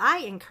I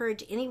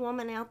encourage any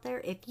woman out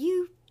there, if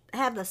you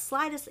have the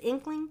slightest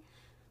inkling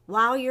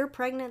while you're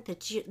pregnant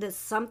that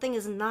something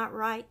is not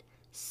right,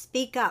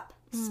 speak up,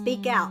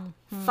 speak out,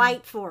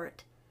 fight for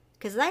it.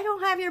 Because they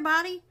don't have your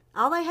body.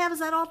 All they have is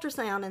that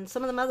ultrasound and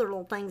some of the other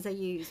little things they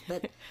use.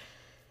 But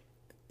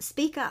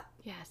speak up.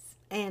 Yes.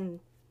 And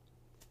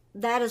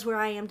that is where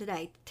I am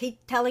today.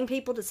 Telling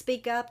people to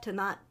speak up,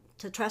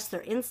 to trust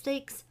their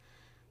instincts,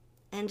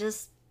 and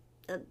just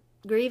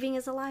grieving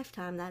is a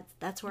lifetime.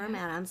 That's where I'm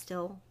at. I'm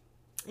still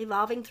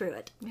evolving through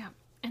it. Yeah.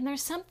 And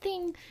there's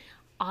something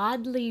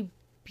oddly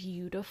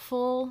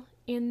beautiful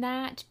in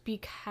that,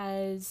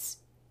 because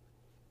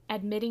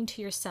admitting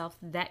to yourself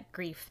that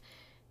grief,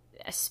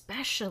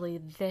 especially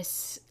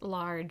this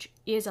large,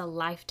 is a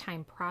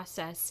lifetime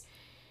process.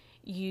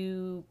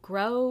 You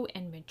grow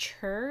and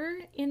mature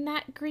in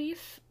that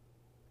grief,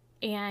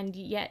 and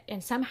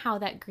somehow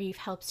that grief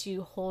helps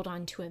you hold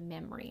on to a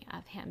memory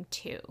of him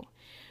too.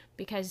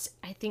 Because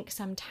I think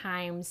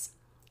sometimes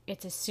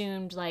it's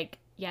assumed like,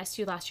 yes,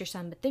 you lost your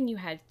son, but then you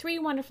had 3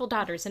 wonderful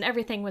daughters and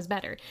everything was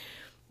better.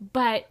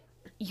 But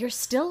you're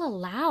still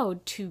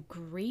allowed to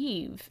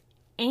grieve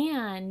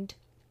and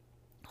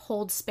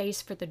hold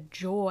space for the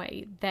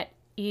joy that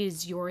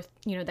is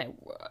that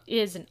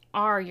is and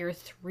are your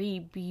 3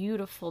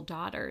 beautiful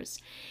daughters.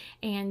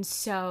 And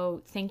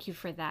so thank you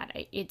for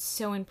that. It's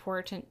so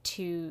important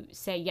to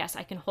say, yes,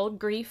 I can hold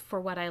grief for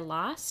what I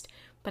lost,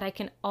 but I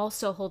can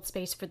also hold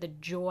space for the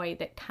joy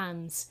that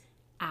comes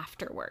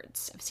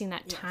afterwards. I've seen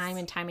that time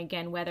and time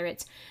again, whether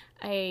it's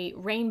a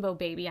rainbow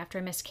baby after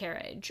a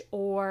miscarriage,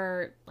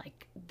 or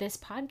like this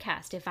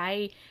podcast. If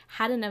I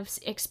hadn't have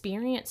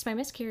experienced my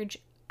miscarriage,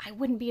 I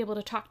wouldn't be able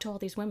to talk to all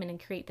these women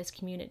and create this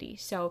community.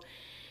 So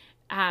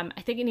I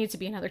think it needs to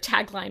be another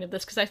tagline of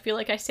this, because I feel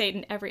like I say it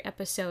in every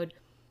episode.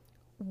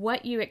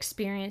 What you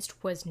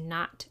experienced was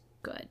not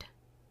good,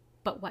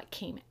 but what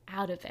came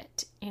out of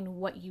it and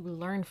what you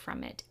learned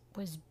from it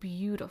was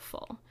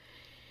beautiful.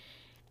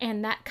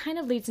 And that kind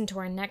of leads into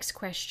our next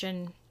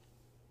question.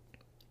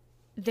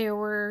 There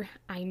were,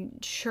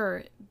 I'm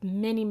sure,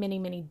 many, many,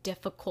 many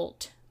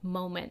difficult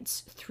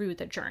moments through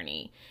the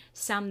journey.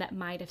 Some that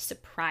might have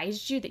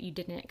surprised you that you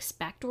didn't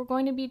expect were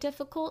going to be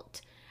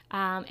difficult,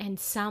 and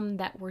some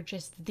that were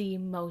just the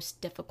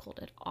most difficult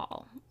at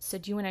all. So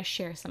do you want to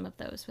share some of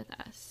those with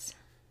us?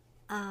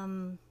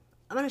 I'm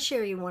going to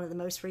share you one of the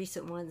most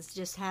recent ones.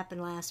 Just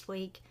happened last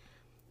week.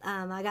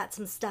 I got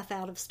some stuff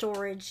out of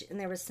storage, and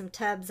there was some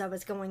tubs I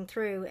was going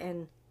through,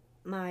 and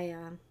my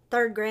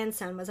 3rd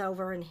grandson was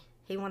over, and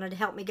he wanted to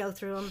help me go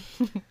through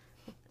them.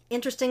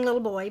 Interesting little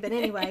boy, but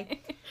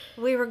anyway,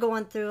 we were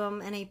going through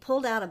them, and he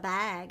pulled out a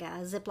bag,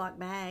 a Ziploc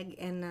bag,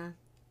 and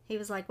he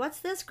was like,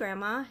 "What's this,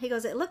 Grandma?" He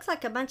goes, "It looks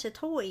like a bunch of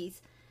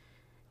toys."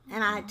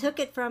 And I took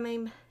it from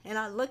him, and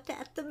I looked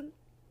at them,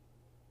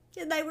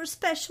 and they were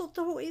special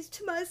toys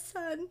to my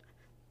son.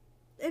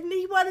 And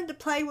he wanted to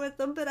play with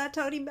them, but I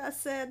told him, I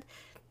said,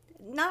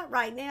 not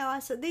right now. I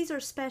said, these are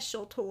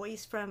special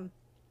toys from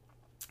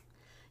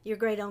your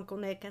great Uncle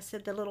Nick. I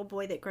said, the little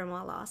boy that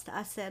Grandma lost.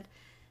 I said,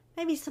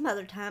 maybe some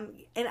other time.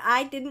 And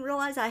I didn't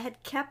realize I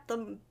had kept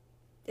them.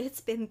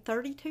 It's been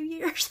 32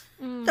 years,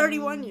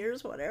 31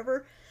 years,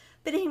 whatever.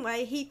 But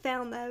anyway, he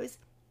found those.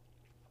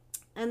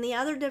 And the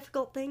other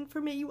difficult thing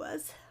for me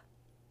was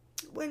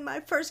when my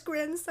first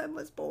grandson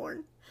was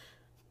born.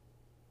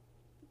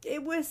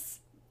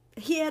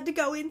 He had to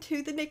go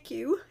into the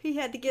NICU. He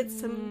had to get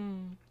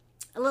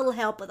a little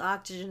help with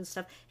oxygen and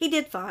stuff. He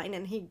did fine,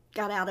 and he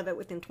got out of it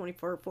within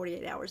 24 or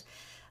 48 hours.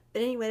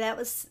 But anyway, that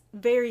was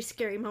very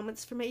scary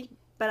moments for me.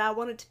 But I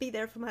wanted to be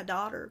there for my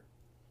daughter.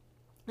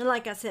 And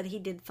like I said, he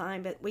did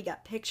fine, but we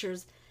got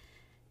pictures.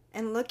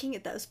 And looking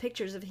at those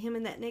pictures of him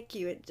in that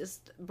NICU, it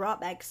just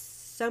brought back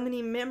so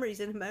many memories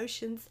and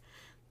emotions.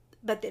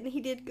 But then he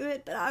did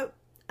good. But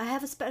I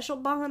have a special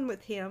bond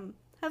with him.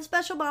 I have a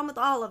special bond with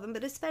all of them,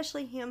 but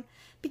especially him,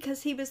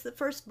 because he was the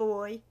first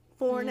boy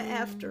born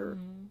after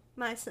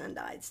my son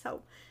died.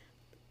 So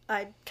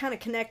I kind of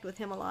connect with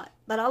him a lot.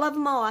 But I love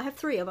them all. I have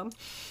 3 of them.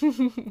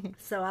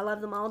 So I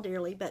love them all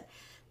dearly. But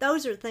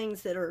those are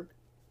things that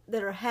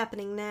are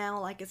happening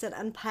now. Like I said,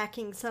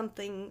 unpacking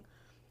something,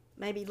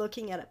 maybe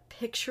looking at a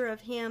picture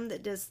of him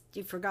that just,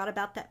 you forgot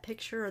about that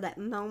picture or that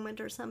moment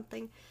or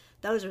something.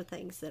 Those are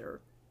things that are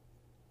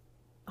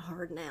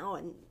hard now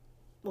and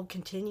will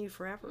continue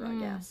forever, I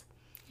guess.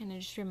 And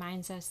it just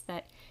reminds us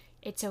that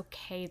it's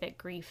okay that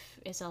grief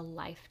is a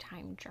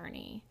lifetime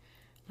journey.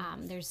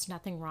 There's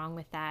nothing wrong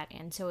with that.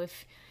 And so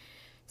if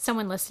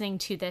someone listening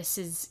to this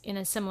is in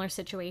a similar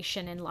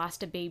situation and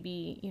lost a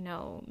baby,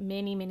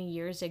 many, many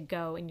years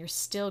ago, and you're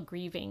still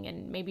grieving,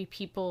 and maybe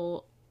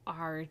people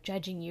are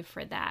judging you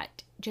for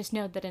that, just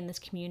know that in this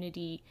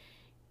community,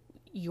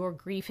 your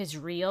grief is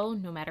real,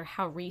 no matter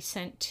how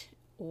recent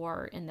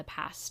or in the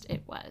past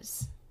it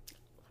was.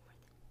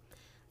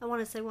 I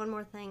want to say one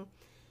more thing.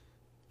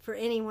 For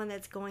anyone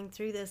that's going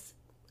through this,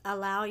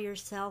 allow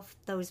yourself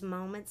those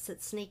moments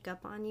that sneak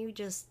up on you.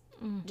 Just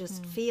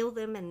feel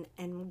them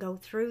and go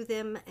through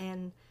them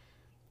and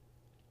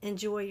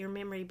enjoy your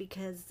memory,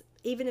 because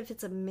even if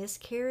it's a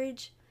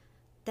miscarriage,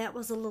 that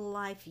was a little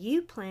life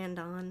you planned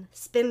on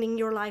spending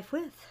your life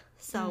with.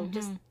 So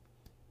just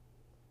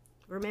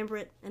remember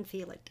it and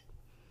feel it.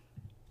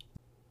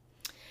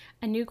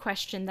 A new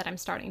question that I'm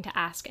starting to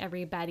ask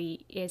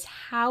everybody is,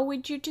 how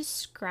would you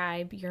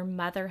describe your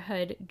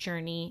motherhood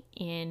journey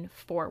in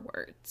 4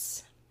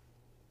 words?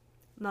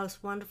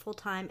 Most wonderful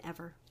time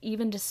ever.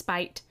 Even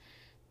despite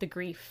the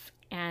grief,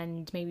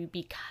 and maybe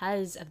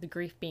because of the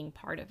grief being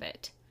part of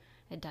it,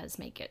 it does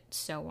make it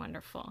so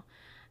wonderful.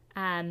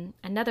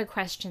 Another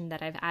question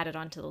that I've added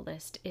onto the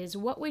list is,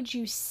 what would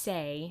you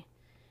say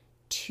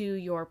to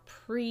your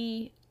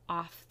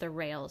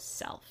pre-off-the-rails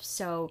self?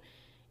 So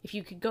if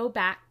you could go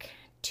back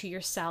to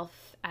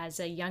yourself as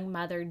a young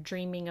mother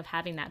dreaming of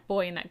having that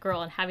boy and that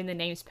girl and having the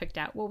names picked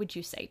out, what would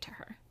you say to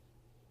her?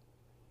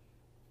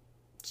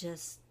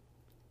 Just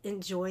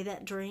enjoy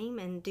that dream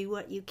and do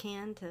what you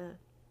can to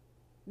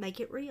make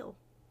it real.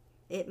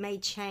 It may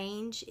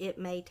change, it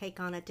may take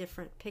on a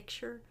different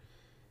picture,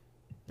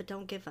 but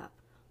don't give up.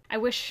 I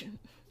wish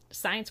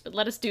science would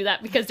let us do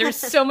that, because there's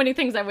so many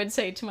things I would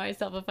say to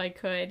myself if I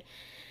could.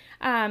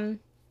 As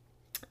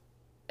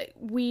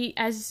we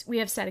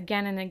have said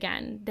again and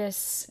again,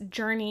 this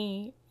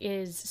journey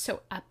is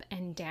so up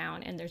and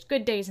down, and there's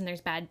good days and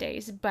there's bad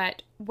days.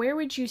 But where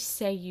would you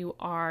say you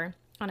are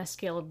on a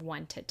scale of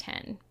 1 to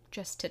 10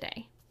 just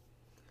today?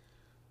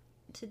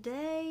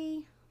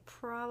 Today,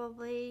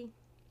 probably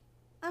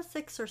a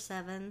 6 or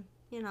 7.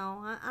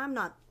 I'm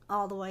not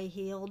all the way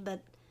healed,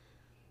 but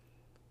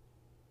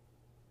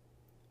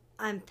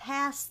I'm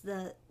past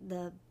the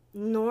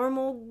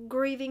normal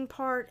grieving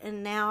part,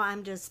 and now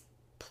I'm just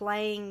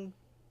playing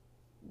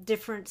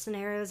different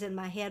scenarios in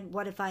my head.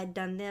 What if I had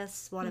done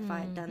this? What if I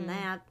had done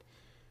that?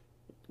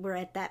 We're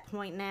at that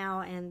point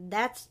now, and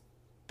that's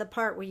the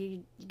part where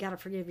you got to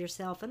forgive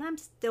yourself, and I'm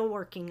still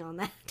working on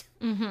that.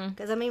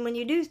 Because, when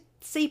you do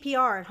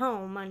CPR at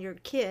home on your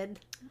kid,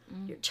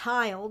 your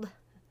child,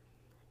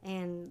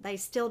 and they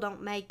still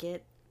don't make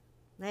it,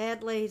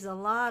 that leaves a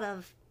lot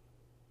of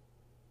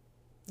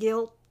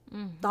guilt,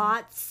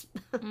 thoughts,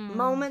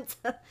 moments.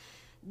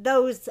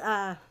 Those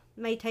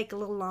may take a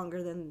little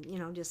longer than,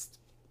 just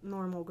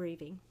normal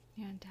grieving.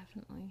 Yeah,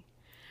 definitely.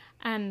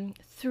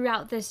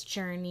 Throughout this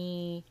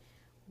journey,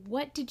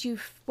 what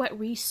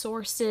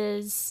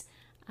resources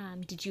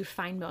did you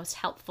find most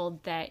helpful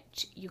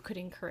that you could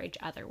encourage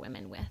other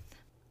women with?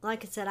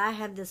 Like I said, I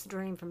had this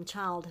dream from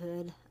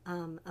childhood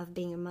of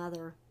being a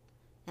mother,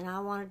 and I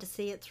wanted to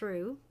see it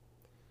through.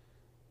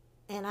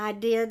 And I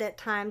did at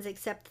times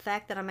accept the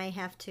fact that I may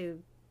have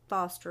to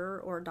foster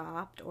or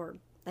adopt, or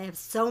they have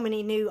so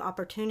many new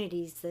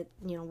opportunities that,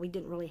 we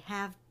didn't really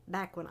have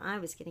back when I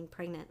was getting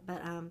pregnant.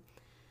 But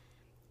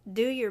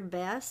do your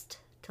best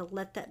to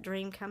let that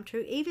dream come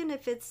true, even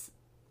if it's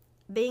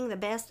being the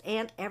best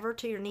aunt ever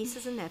to your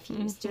nieces and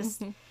nephews.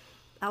 Just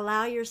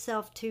allow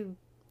yourself to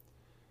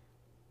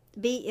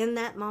be in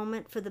that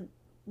moment for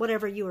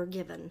whatever you are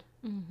given.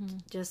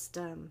 Just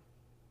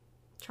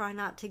try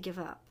not to give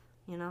up,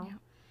 Yeah.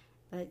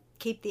 but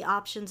keep the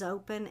options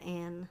open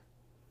and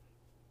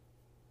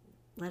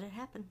let it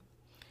happen.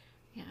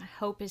 Yeah,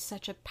 hope is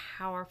such a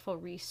powerful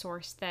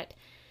resource that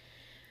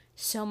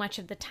so much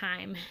of the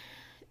time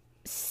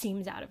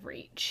seems out of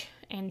reach.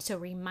 And so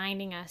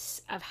reminding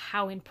us of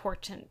how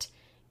important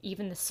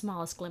even the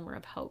smallest glimmer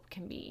of hope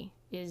can be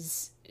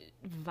is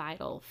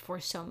vital for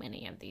so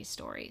many of these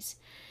stories.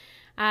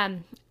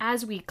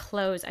 As we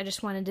close, I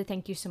just wanted to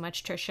thank you so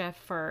much, Tricia,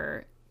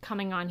 for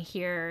coming on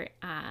here.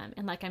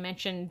 And like I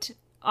mentioned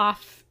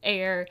off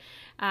air,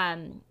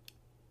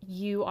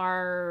 you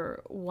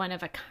are one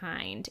of a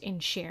kind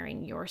in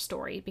sharing your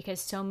story, because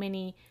so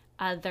many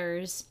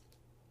others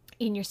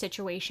in your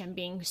situation,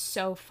 being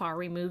so far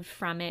removed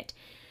from it,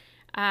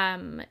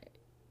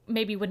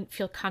 maybe wouldn't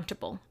feel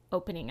comfortable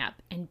opening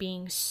up and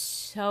being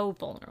so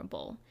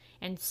vulnerable.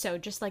 And so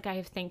just like I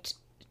have thanked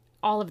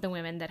all of the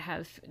women that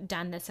have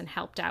done this and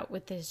helped out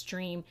with this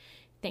dream,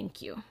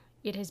 thank you.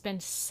 It has been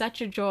such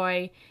a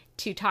joy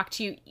to talk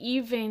to you,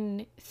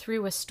 even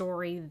through a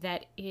story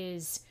that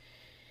is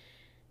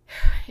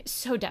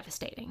so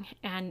devastating.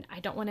 And I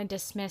don't want to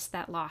dismiss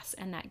that loss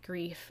and that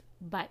grief,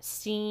 but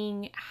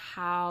seeing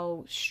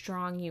how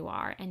strong you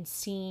are and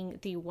seeing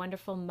the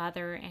wonderful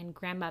mother and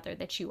grandmother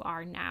that you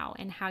are now,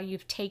 and how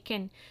you've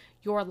taken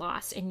your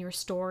loss and your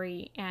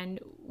story and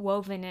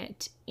woven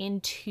it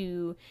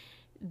into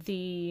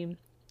the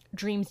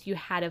dreams you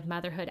had of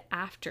motherhood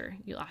after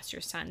you lost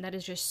your son. That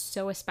is just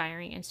so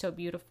aspiring and so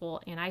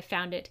beautiful. And I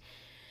found it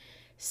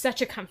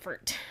such a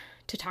comfort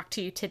to talk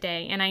to you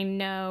today. And I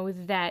know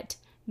that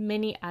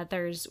many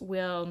others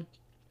will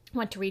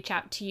want to reach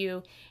out to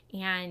you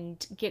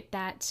and get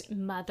that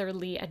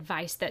motherly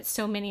advice that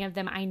so many of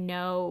them I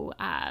know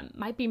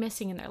might be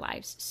missing in their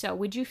lives. So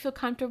would you feel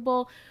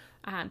comfortable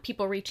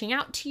people reaching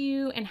out to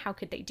you, and how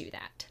could they do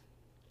that?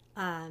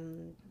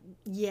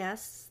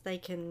 Yes, they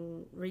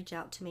can reach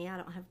out to me. I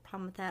don't have a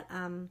problem with that.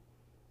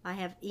 I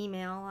have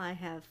email. I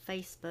have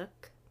Facebook.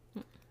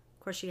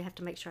 Of course, you have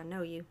to make sure I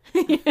know you.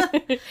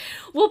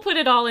 We'll put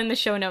it all in the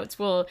show notes.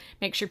 We'll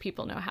make sure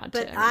people know how to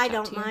reach But I out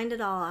don't to you. mind at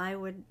all. I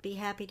would be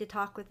happy to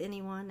talk with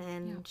anyone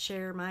and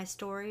share my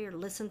story or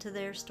listen to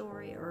their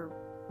story or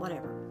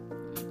whatever.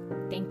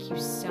 Thank you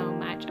so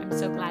much. I'm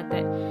so glad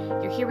that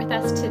you're here with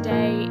us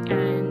today,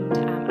 and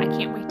I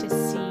can't wait to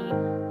see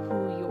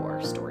who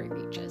your story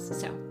reaches.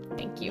 So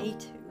thank you. Me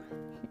too.